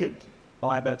 it's like it. Oh,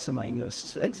 I bet somebody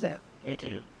knows. It's that.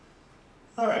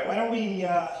 All right, why don't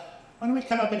we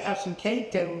come up and have some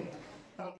cake and